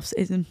 Maybe in the off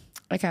season.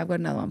 Okay, I've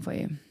got another one for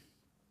you.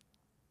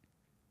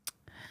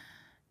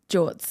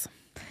 Jorts.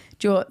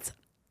 Jorts,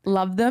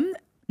 love them,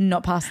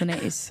 not past the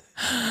knees.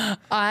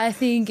 I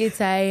think it's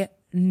a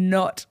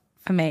not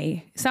for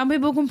me. Some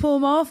people can pull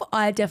them off.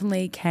 I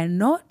definitely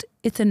cannot.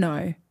 It's a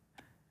no.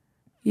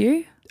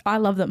 You? I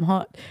love them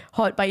hot.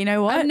 But you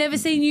know what? I've never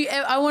seen you.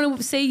 I want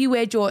to see you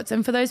wear jorts.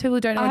 And for those people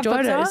who don't know I what have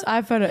jorts photos. are, I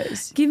have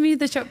photos. give me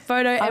the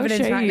photo I will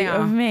evidence show right you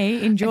now. of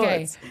me in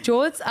jorts. Okay.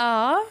 Jorts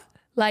are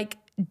like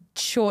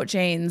short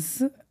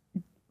jeans.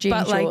 Jean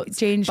But, like, shorts,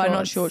 jean but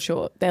not shorts.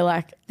 short. They're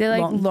like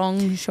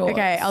long shorts.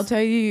 Okay, I'll tell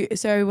you.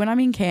 So when I'm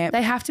in camp,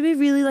 They have to be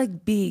really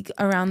like big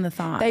around the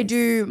thighs. they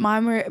do.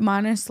 Mine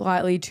are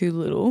slightly too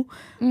little.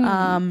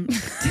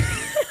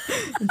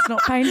 It's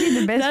not painting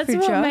the best That's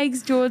picture. what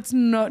makes jorts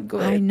not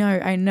good.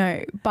 I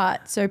know.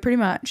 But so pretty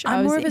much,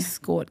 I'm more of a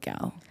skort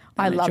gal.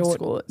 I than a love jort-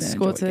 squats. than a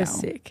Squats jort are gal.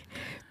 sick.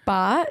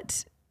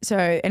 But so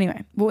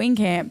anyway, well in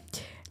camp,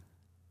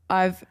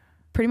 I've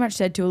pretty much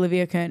said to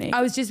Olivia Koenig,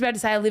 I was just about to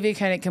say Olivia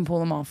Koenig can pull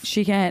them off.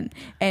 she can,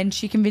 and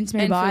she convinced me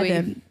to And buy Fui.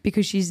 them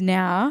because she's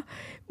now,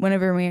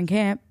 whenever we're in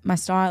camp, my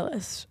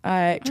stylist.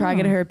 I try to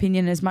get her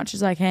opinion as much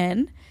as I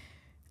can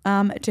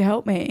to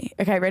help me.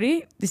 Okay,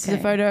 ready? This is a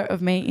Okay. photo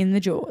of me in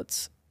the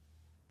jorts.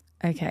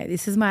 Okay,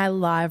 this is my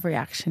live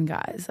reaction,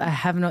 guys. I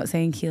have not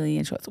seen Keeley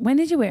in shorts. When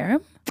did you wear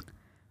them?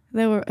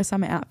 They were a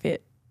summer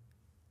outfit.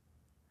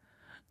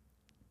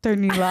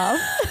 Don't you laugh?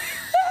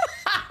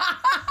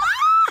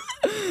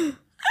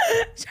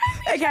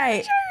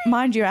 Okay,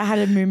 mind you, I had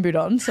a moon boot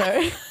on,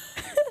 so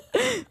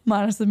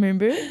minus the moon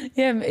boot.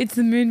 Yeah, it's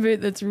the moon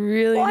boot that's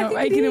really Well, I not think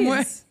making it them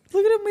work. is.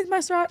 Look at them with my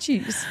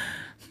strachis.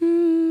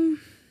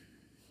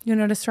 You're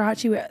not a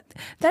Strachey wear.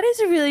 That is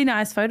a really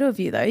nice photo of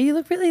you, though. You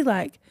look really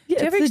like. Yeah,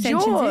 do you have it's the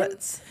extensions in?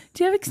 jorts.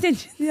 Do you have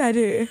extensions? Yeah, I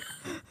do.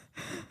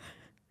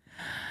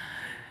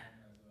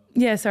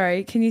 Yeah,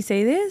 sorry. Can you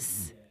see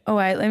this? Oh,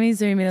 wait. Let me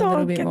zoom in a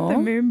little bit get more. the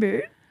moon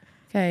boot.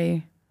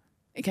 Okay,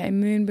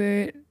 moon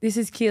boot. This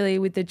is Keeley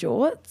with the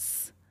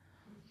jorts.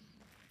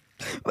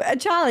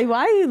 Charlie,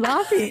 why are you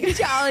laughing?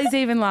 Charlie's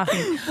even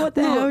laughing. What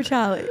the hell,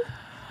 Charlie?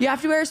 You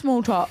have to wear a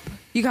small top.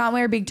 You can't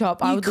wear a big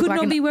top. I You would could look like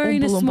not an be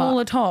wearing a Oompa Loompa.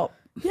 smaller top.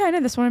 Yeah, I know.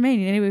 That's what I mean.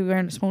 You need to be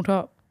wearing a small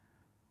top.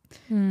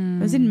 I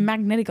was in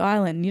Magnetic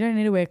Island. You don't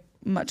need to wear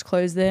much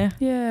clothes there.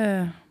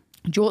 Yeah.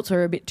 Jorts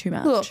are a bit too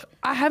much. Look,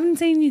 I haven't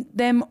seen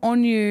them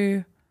on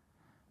you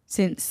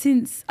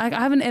since I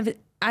haven't ever.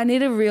 I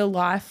need a real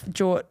life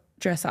jort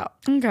dress up.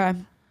 Okay.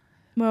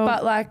 Well,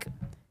 But like,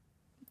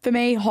 for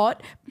me,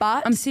 hot.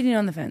 But I'm sitting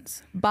on the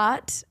fence.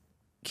 But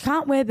you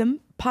can't wear them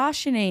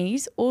past your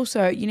knees.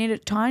 Also, you need a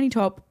tiny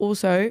top.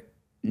 Also,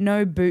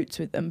 no boots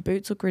with them.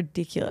 Boots look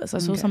ridiculous. I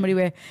saw somebody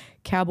wear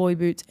cowboy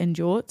boots and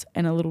jorts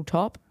and a little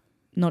top.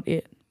 Not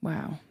it.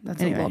 Wow,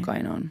 that's Anyway. a lot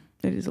going on.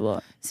 It is a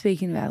lot.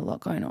 Speaking about a lot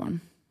going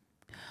on.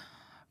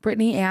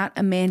 Brittany out,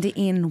 Amanda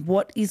in.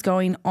 What is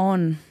going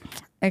on?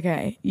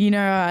 Okay. You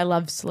know I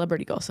love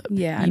celebrity gossip.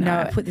 Yeah, I you know. know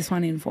I it. put this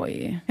one in for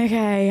you.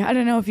 Okay. I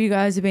don't know if you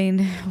guys have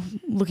been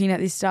looking at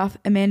this stuff.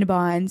 Amanda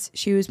Bynes.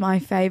 She was my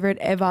favourite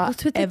ever.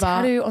 What's with the ever.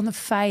 tattoo on the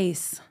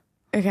face?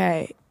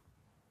 Okay.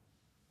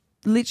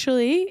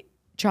 Literally,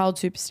 child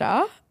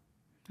superstar.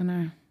 I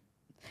know.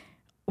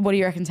 What do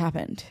you reckon's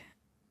happened?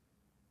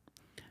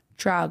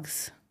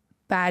 Drugs,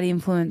 bad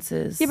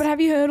influences. Yeah, but have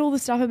you heard all the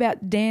stuff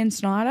about Dan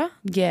Snyder?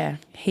 yeah,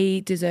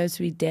 he deserves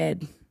to be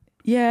dead.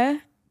 Yeah,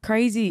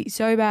 crazy,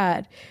 so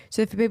bad.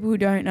 So for people who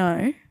don't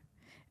know,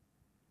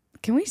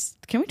 can we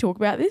talk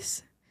about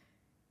this?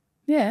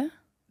 Yeah.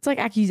 It's like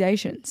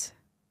accusations.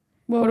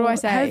 What do I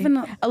say?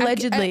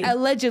 Allegedly.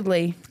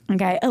 Allegedly.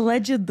 Okay,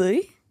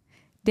 allegedly,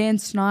 Dan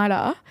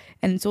Snyder,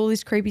 and it's all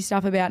this creepy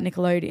stuff about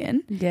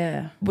Nickelodeon.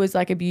 Yeah. Was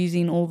like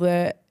abusing all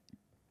the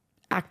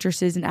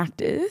actresses and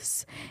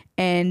actors,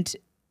 and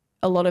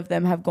a lot of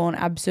them have gone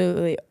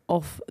absolutely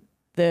off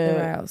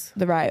the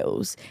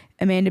rails.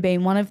 Amanda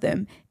being one of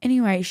them.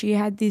 Anyway, she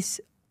had this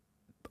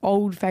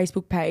old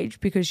Facebook page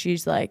because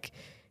she's like,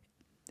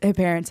 her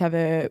parents have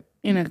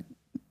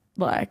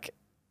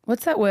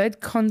what's that word?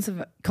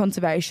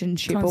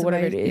 Conservationship or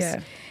whatever it is.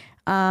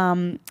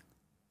 Yeah.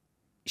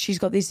 She's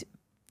got this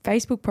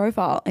Facebook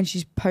profile and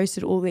she's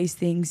posted all these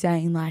things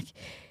saying like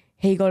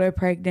he got her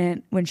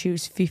pregnant when she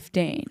was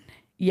 15.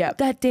 Yep.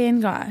 That Dan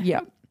guy.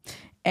 Yep.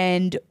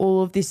 And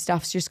all of this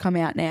stuff's just come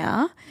out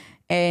now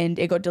and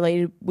it got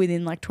deleted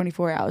within like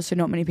 24 hours, so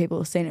not many people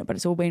have seen it, but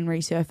it's all been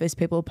resurfaced.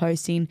 People are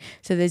posting.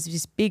 So there's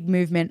this big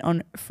movement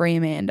on Free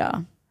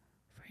Amanda.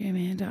 Free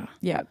Amanda.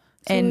 Yep.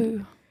 So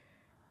and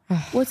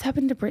what's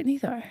happened to Brittany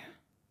though?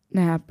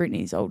 Nah,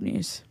 Brittany's old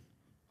news.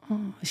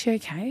 Oh, is she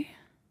okay?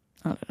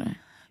 I don't know.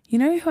 You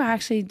know who I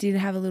actually did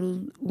have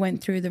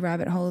went through the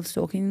rabbit hole of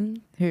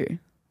stalking? Who?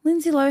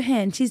 Lindsay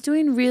Lohan. She's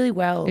doing really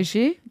well. Is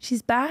she?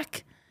 She's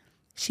back.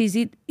 She's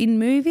in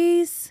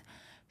movies.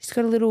 She's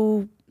got a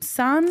little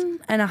son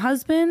and a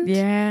husband.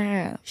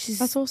 Yeah.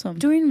 That's awesome.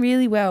 Doing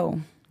really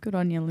well. Good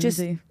on you, Lindsay.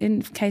 Just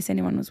in case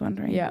anyone was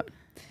wondering. Yeah.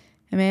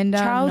 Amanda,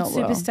 Child not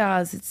well.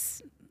 superstars.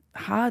 It's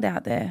hard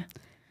out there.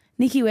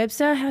 Nikki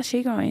Webster, how's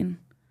she going?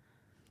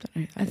 Don't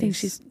know who that I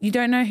think is. you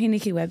don't know who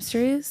Nikki Webster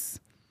is?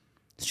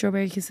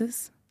 Strawberry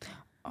Kisses?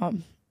 I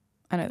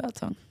know that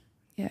song.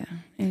 Yeah.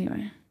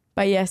 Anyway.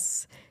 But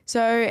yes.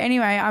 So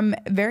anyway, I'm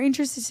very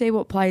interested to see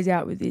what plays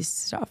out with this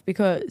stuff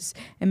because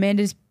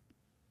Amanda's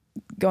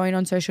going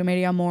on social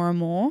media more and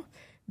more,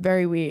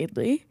 very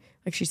weirdly.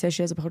 Like she says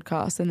she has a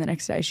podcast and the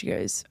next day she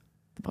goes,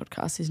 the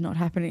podcast is not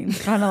happening,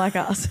 kind of like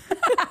us.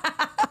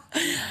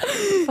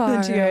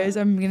 Then she goes,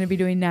 I'm going to be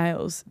doing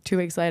nails 2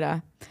 weeks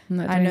later.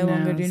 I no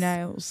longer do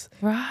nails.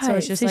 Right. So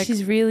it's just like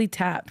she's really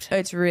tapped.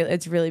 It's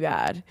really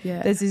bad.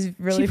 Yeah. This is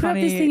really she put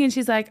funny. up this thing and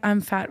she's like,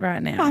 I'm fat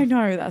right now. I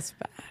know, that's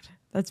bad.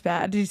 That's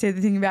bad. Did you say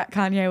the thing about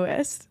Kanye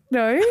West?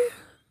 No.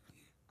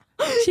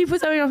 She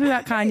put something up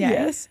about Kanye.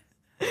 Yes.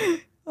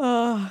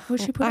 Oh, what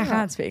she put I up?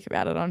 can't speak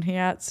about it on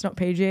here. It's not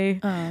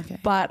PG. Oh, okay.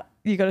 But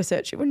you got to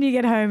search it when you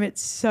get home.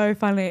 It's so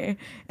funny.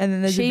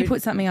 And then she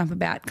put something up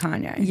about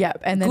Kanye.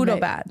 Yep. And then good or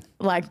bad?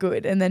 Like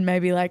good. And then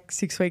maybe like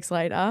 6 weeks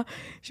later,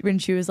 when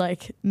she was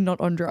like not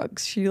on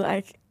drugs, she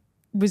like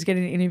was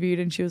getting interviewed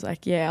and she was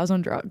like, yeah, I was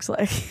on drugs.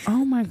 Like,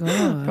 oh my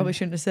God. Probably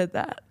shouldn't have said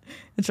that.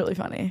 It's really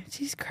funny.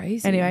 She's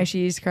crazy. Anyway,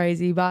 she is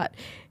crazy. But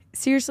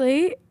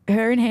seriously,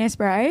 her in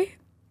Hairspray.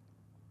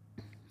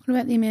 What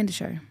about the Amanda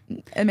show?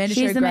 Amanda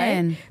She's show the great,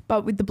 man.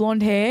 but with the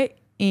blonde hair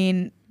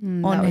on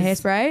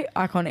Hairspray,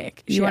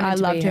 iconic. I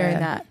loved her in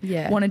that.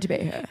 Yeah. Wanted to be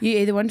her. You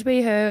either wanted to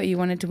be her or you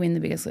wanted to win The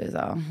Biggest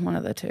Loser. One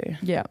of the two.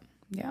 Yeah.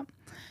 Yeah.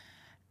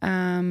 All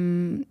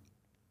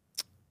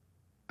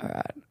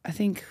right. I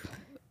think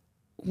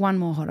one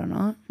more hot or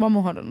not. One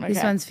more hot or not.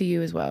 This one's for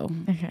you as well.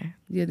 Okay.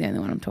 You're the only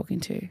one I'm talking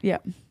to. Yeah.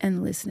 And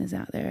the listeners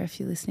out there, if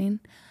you're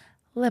listening.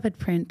 Leopard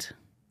print.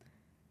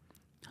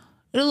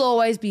 It'll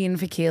always be in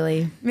for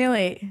Keeley.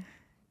 Millie,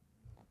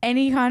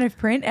 any kind of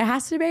print. It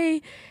has to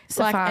be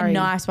Safari. like a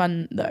nice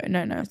one though.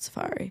 No, it's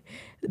safari.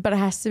 But it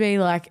has to be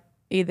like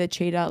either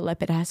cheetah,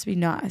 leopard. It has to be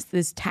nice.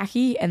 There's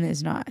tacky and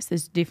there's nice.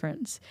 There's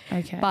difference.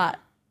 Okay. But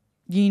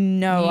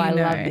I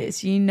love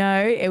this.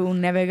 It will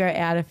never go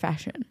out of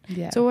fashion.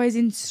 Yeah. It's always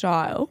in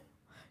style.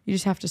 You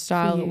just have to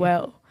style it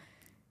well.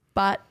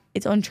 But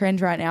it's on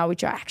trend right now,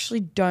 which I actually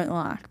don't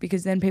like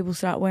because then people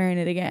start wearing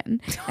it again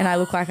and I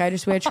look like I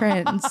just wear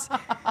trends.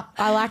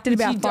 I liked it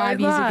about 5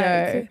 years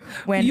ago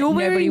when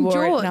nobody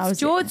wore it. And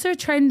Jorts are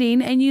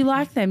trending and you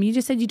like them. You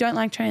just said you don't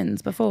like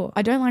trends before.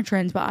 I don't like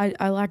trends, but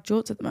I like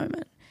jorts at the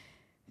moment.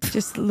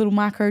 Just a little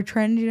micro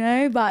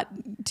trend, But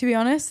to be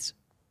honest,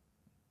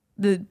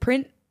 the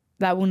print,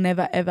 that will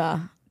never,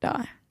 ever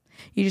die.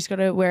 You just got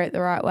to wear it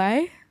the right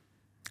way.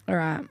 All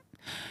right.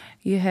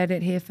 You heard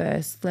it here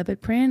first.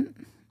 Leopard print,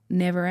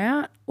 never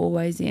out,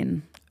 always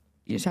in.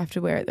 You just have to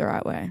wear it the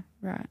right way.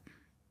 Right.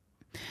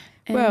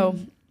 Well,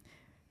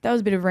 that was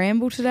a bit of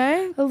ramble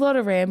today. A lot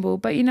of ramble,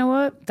 but you know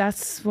what?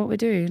 That's what we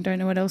do. Don't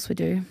know what else we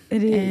do.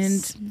 It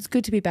is. And it's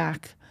good to be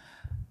back.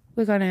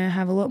 We're going to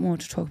have a lot more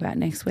to talk about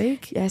next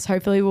week. Yes,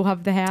 hopefully we'll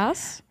have the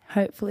house.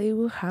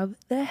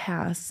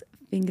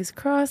 Fingers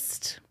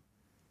crossed.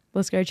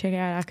 Let's go check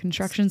out our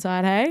construction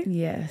site, hey?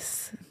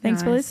 Yes.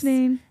 Thanks for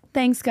listening.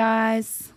 Thanks, guys.